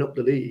wasn't lighting up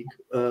the league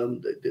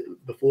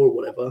before or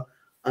whatever.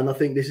 And I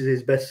think this is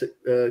his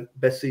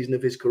best season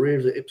of his career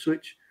as at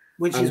Ipswich.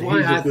 Which is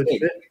why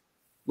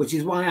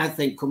I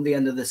think come the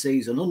end of the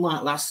season,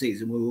 unlike last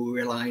season, we were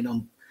relying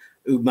on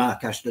who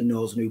Mark Ashton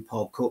knows and who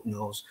Paul Cook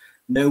knows.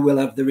 Now we'll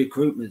have the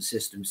recruitment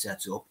system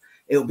set up.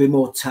 It'll be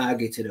more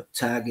targeted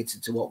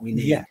to what we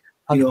need. Yeah,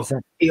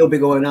 100%. He'll be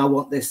going, I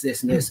want this,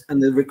 this, and this.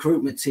 And the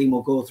recruitment team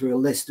will go through a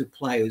list of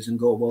players and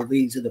go, well,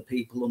 these are the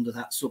people under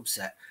that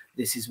subset.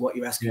 This is what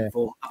you're asking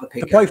for. Have a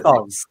pick. The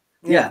profiles.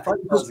 Yeah, I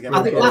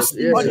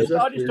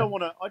just don't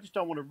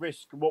want to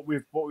risk what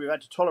we've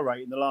had to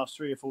tolerate in the last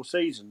 3 or 4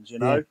 seasons.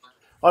 I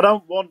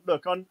don't want.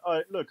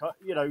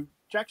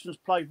 Jackson's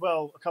played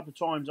well a couple of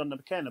times under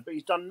McKenna, but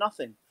he's done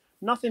nothing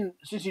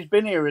since he's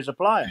been here as a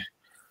player.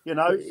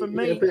 For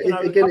me,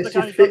 again, it's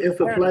just fit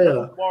for a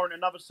player. Warrant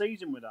another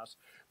season with us.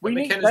 We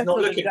need better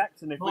than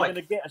Jackson if we're going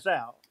to get us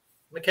out.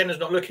 McKenna's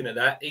not looking at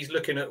that. He's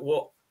looking at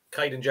what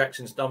Caden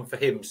Jackson's done for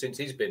him since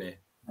he's been here.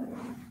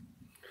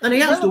 And he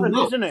has done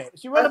well, isn't it?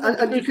 It's irrelevant.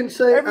 And you can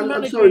say,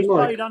 I'm sorry,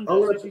 Mike.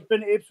 Since he's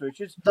been at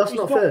Ipswich. That's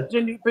not fair.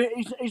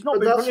 He's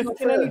not been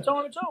prolific in any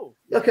time at all.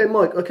 Okay,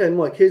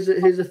 Mike. Here's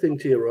the thing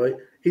to you, right?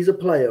 He's a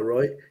player,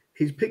 right?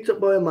 He's picked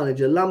up by a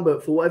manager.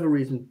 Lambert, for whatever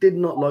reason, did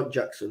not like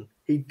Jackson.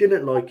 He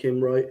didn't like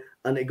him, right?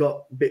 And it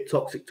got a bit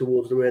toxic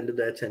towards the end of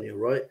their tenure,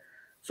 right?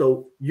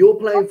 So you're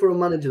playing for a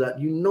manager that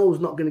you know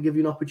is not going to give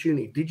you an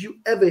opportunity. Did you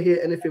ever hear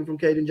anything from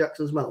Caden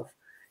Jackson's mouth?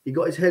 He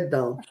got his head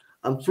down.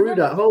 And through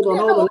that, hold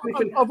on.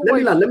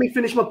 Let me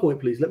finish my point,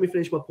 please. Let me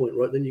finish my point,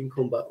 right? Then you can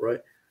come back, right?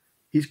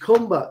 He's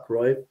come back,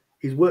 right?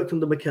 He's worked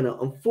under McKenna.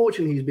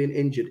 Unfortunately, he's been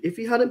injured. If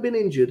he hadn't been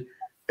injured,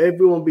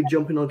 everyone would be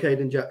jumping on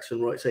Caden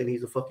Jackson, right? Saying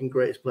he's the fucking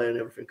greatest player and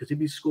everything, because he'd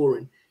be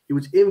scoring. He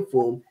was in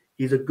form.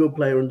 He's a good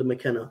player under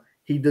McKenna.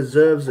 He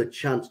deserves a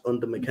chance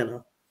under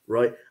McKenna,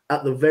 right?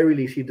 At the very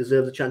least, he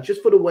deserves a chance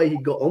just for the way he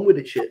got on with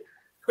it, shit.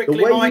 Quickly,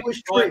 the way Mike, he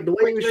was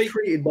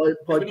treated by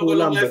Paul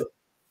Lambert.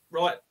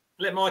 Right.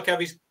 Let Mike have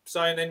his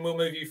say, and then we'll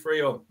move you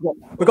 3 on.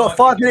 We've got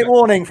a 5-minute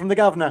warning from the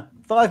governor.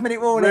 5-minute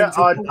warning. Yeah,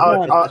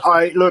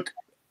 I look,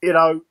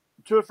 2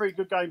 or 3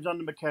 good games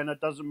under McKenna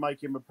doesn't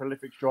make him a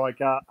prolific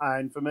striker.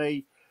 And for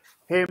me,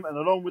 him and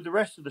along with the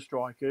rest of the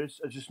strikers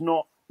are just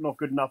not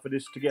good enough for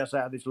this to get us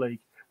out of this league.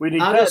 We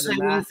need I'll just say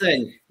one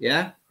thing,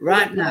 yeah.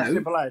 Right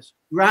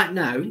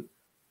now,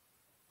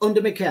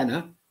 under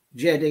McKenna,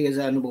 JD is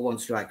our #1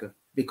 striker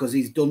because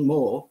he's done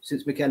more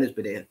since McKenna's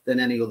been here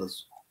than any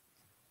others.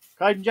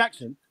 Caden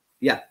Jackson?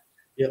 Yeah.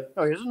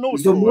 Oh,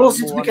 he's done more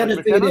since McKenna's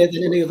been here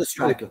than any other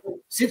striker.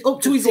 Since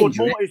up to his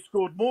injury. He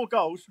scored more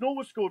goals.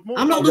 Norwood scored more.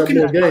 I'm not looking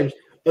at games.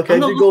 Okay,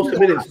 do goals to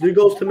minutes. Do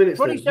goals to minutes.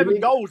 27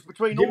 goals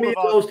between give all me of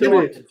goals us. to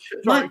minutes.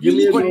 Right, Give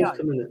me you- goals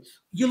to minutes.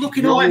 You're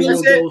looking Give all me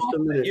that's your it. goals to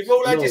minutes. You've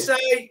all had No. your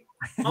say.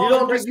 You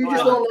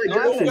just don't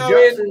like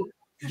Jackson.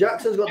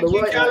 Jackson's got Thank the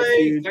you, right Kelly.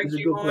 attitude. Thank He's a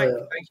you, good Mike.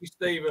 player. Thank you,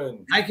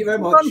 Stephen. Thank you very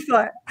much. Fun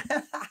fight.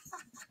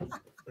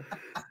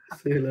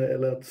 See you later,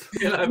 lads.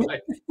 You know,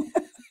 mate.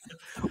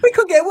 We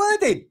couldn't get a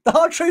word in. The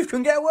hard truth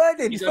couldn't get a word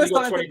in. He's It's only first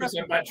got time I did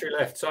 20% battery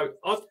left. So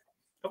I've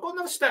got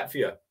another stat for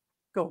you.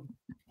 Go on.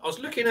 I was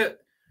looking at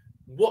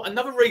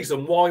another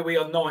reason why we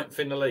are 9th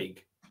in the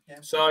league. Yeah.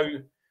 So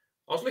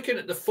I was looking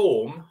at the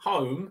form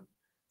home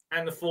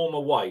and the form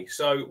away.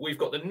 So we've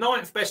got the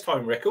 9th best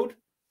home record,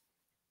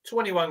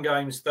 21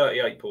 games,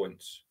 38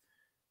 points.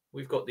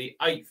 We've got the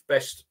 8th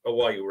best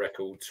away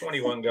record,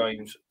 21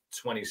 games,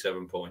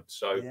 27 points.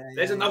 So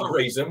there's another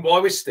reason why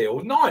we're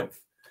still 9th.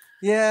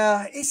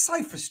 Yeah, it's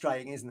so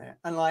frustrating, isn't it?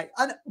 And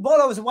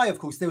while I was away, of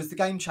course, there was the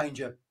Game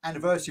Changer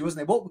anniversary,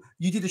 wasn't there? What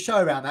you did a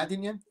show around that,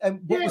 didn't you?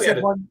 And what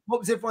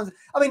was everyone's?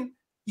 I mean,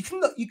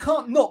 you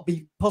can't not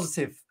be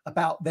positive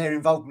about their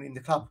involvement in the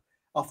club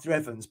after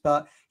Evans,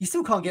 but you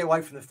still can't get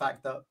away from the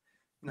fact that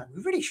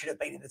we really should have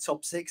been in the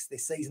top 6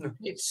 this season.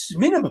 It's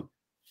minimum.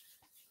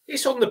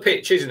 It's on the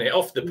pitch, isn't it?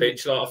 Off the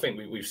pitch, like I think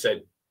we've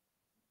said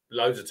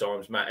loads of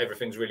times, Matt.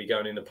 Everything's really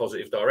going in a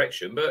positive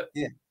direction, but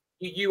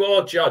you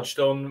are judged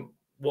on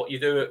what you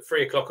do at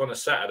 3 o'clock on a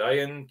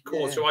Saturday and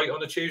 7:45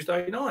 on a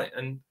Tuesday night.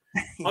 And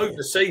over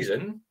the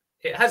season,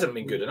 it hasn't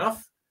been good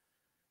enough.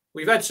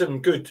 We've had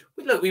some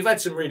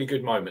really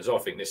good moments, I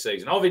think, this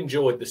season. I've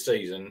enjoyed the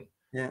season.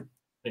 Yeah.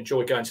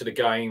 Enjoyed going to the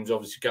games.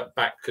 Obviously, got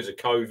back because of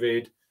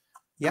COVID.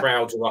 Yep.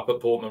 Crowds are up at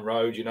Portman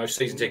Road.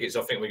 Season tickets,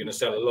 I think we're going to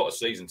sell a lot of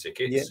season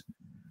tickets. Yeah.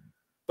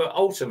 But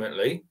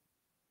ultimately,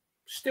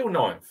 still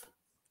 9th.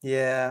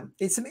 Yeah,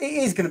 it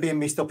is going to be a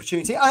missed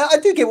opportunity. I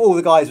do get what all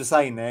the guys were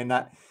saying there, and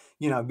that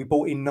we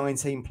brought in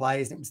 19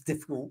 players and it was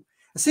difficult.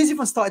 As soon as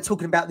everyone started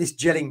talking about this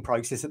gelling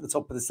process at the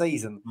top of the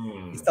season,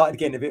 it started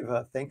getting a bit of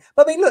a thing.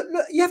 But I mean, look,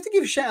 you have to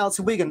give a shout out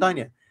to Wigan, don't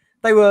you?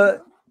 They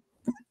were,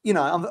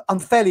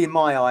 unfairly in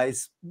my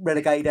eyes,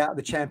 relegated out of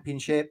the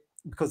Championship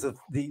because of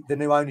the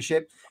new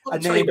ownership.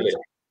 And then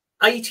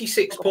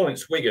 86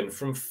 points, Wigan,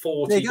 from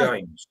 40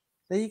 games.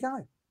 There you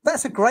go.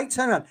 That's a great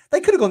turnaround.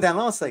 They could have gone down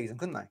last season,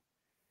 couldn't they?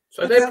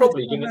 So they're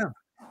probably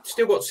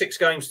still got 6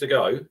 games to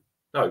go.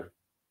 No.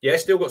 Yeah,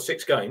 still got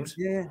 6 games.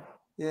 Yeah.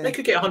 They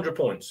could get 100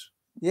 points.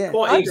 Yeah.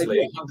 Quite easily.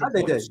 I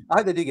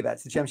hope they do get back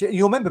to the Championship.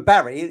 You'll remember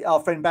Barry,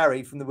 our friend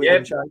Barry from the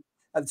Wigan show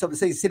at the top of the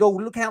season, said,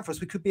 look out for us.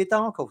 We could be a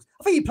dark horse.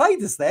 I think he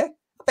played us there.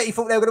 I bet he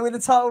thought they were going to win the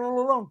title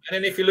all along. And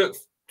then if you look,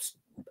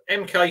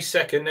 MK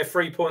second, they're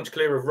 3 points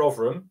clear of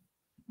Rotherham.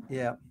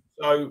 Yeah.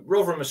 So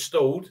Rotherham has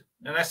stalled.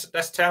 And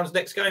that's Town's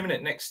next game, isn't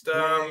it? Next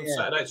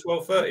Saturday at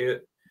 12:30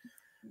 at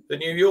the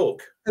New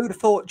York. Who would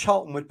have thought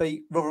Charlton would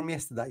beat Rotherham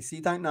yesterday? So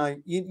you don't know.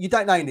 You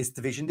don't know in this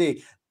division, do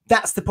you?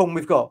 That's the problem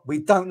we've got.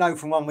 We don't know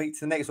from one week to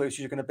the next what it's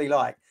going to be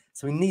like.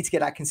 So we need to get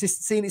that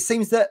consistency. And it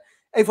seems that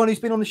everyone who's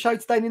been on the show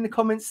today and in the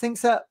comments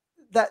thinks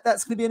that's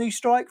going to be a new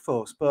strike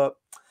force. But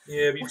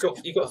yeah,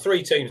 but you've got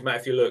 3 teams, Matt.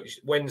 If you look,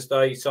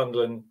 Wednesday,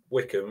 Sunderland,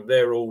 Wickham,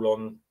 they're all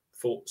on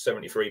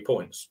 73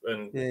 points,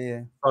 and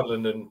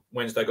Sunderland and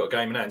Wednesday got a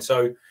game in hand.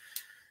 So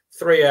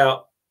 2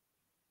 out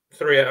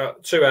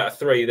of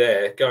 3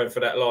 there going for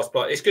that last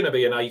play. It's going to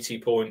be an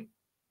 80 point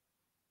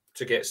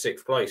to get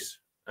 6th place.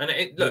 And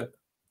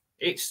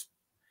it's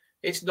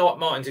not,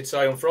 Martin did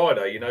say on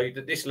Friday,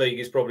 that this league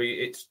is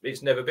probably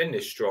it's never been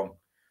this strong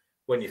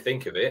when you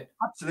think of it.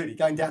 Absolutely,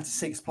 going down to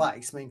 6th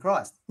place. I mean,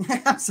 Christ,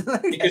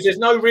 absolutely. Because there's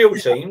no real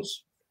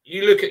teams.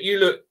 You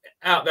look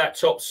out that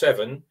top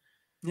 7.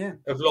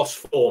 Have lost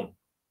form.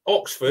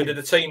 Oxford are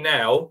the team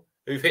now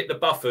who've hit the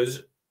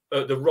buffers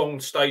at the wrong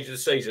stage of the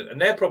season,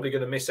 and they're probably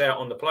going to miss out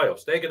on the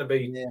playoffs. They're going to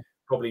be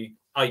probably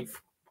 8th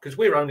because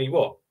we're only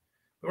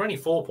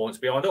 4 points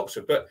behind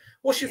Oxford. But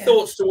what's your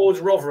thoughts towards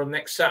Rotherham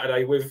next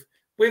Saturday with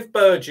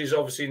Burgess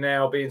obviously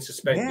now being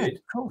suspended? Yeah,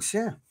 of course,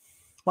 yeah.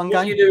 What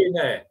are you doing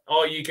there?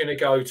 Are you going to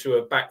go to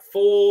a back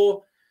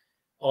 4?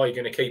 Are you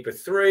going to keep a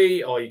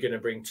 3? Are you going to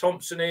bring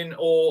Thompson in?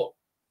 Or,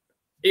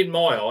 in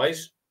my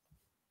eyes,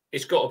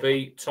 it's got to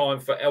be time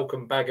for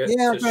Elkan Baggott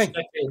to step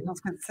in. I was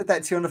going to say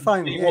that to you on the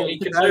phone. What he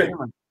can do.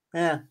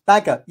 Yeah,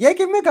 Baggott. Yeah,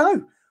 give him a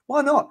go.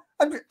 Why not?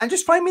 And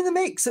just throw him in the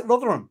mix at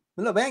Rotherham.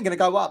 Look, we ain't going to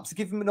go up, so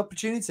give him an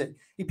opportunity.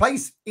 He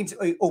plays,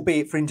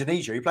 albeit for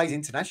Indonesia, he plays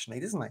internationally,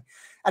 doesn't he?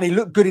 And he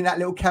looked good in that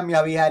little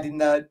cameo he had in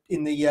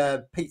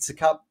the Pizza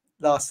Cup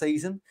last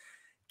season.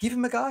 Give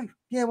him a go.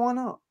 Yeah, why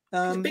not?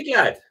 He's a big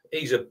lad.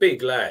 He's a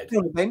big lad. He's been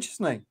on the bench,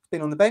 hasn't he? He's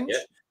been on the bench.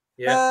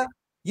 Yeah.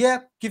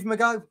 Give him a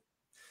go.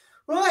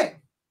 Right.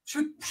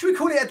 Should we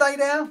call it a day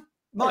now?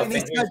 Martin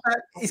needs to go back.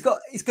 He's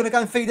going to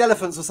go and feed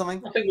elephants or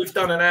something. I think we've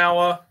done an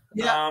hour.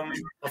 Yeah.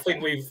 I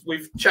think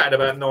we've chatted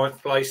about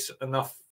 9th place enough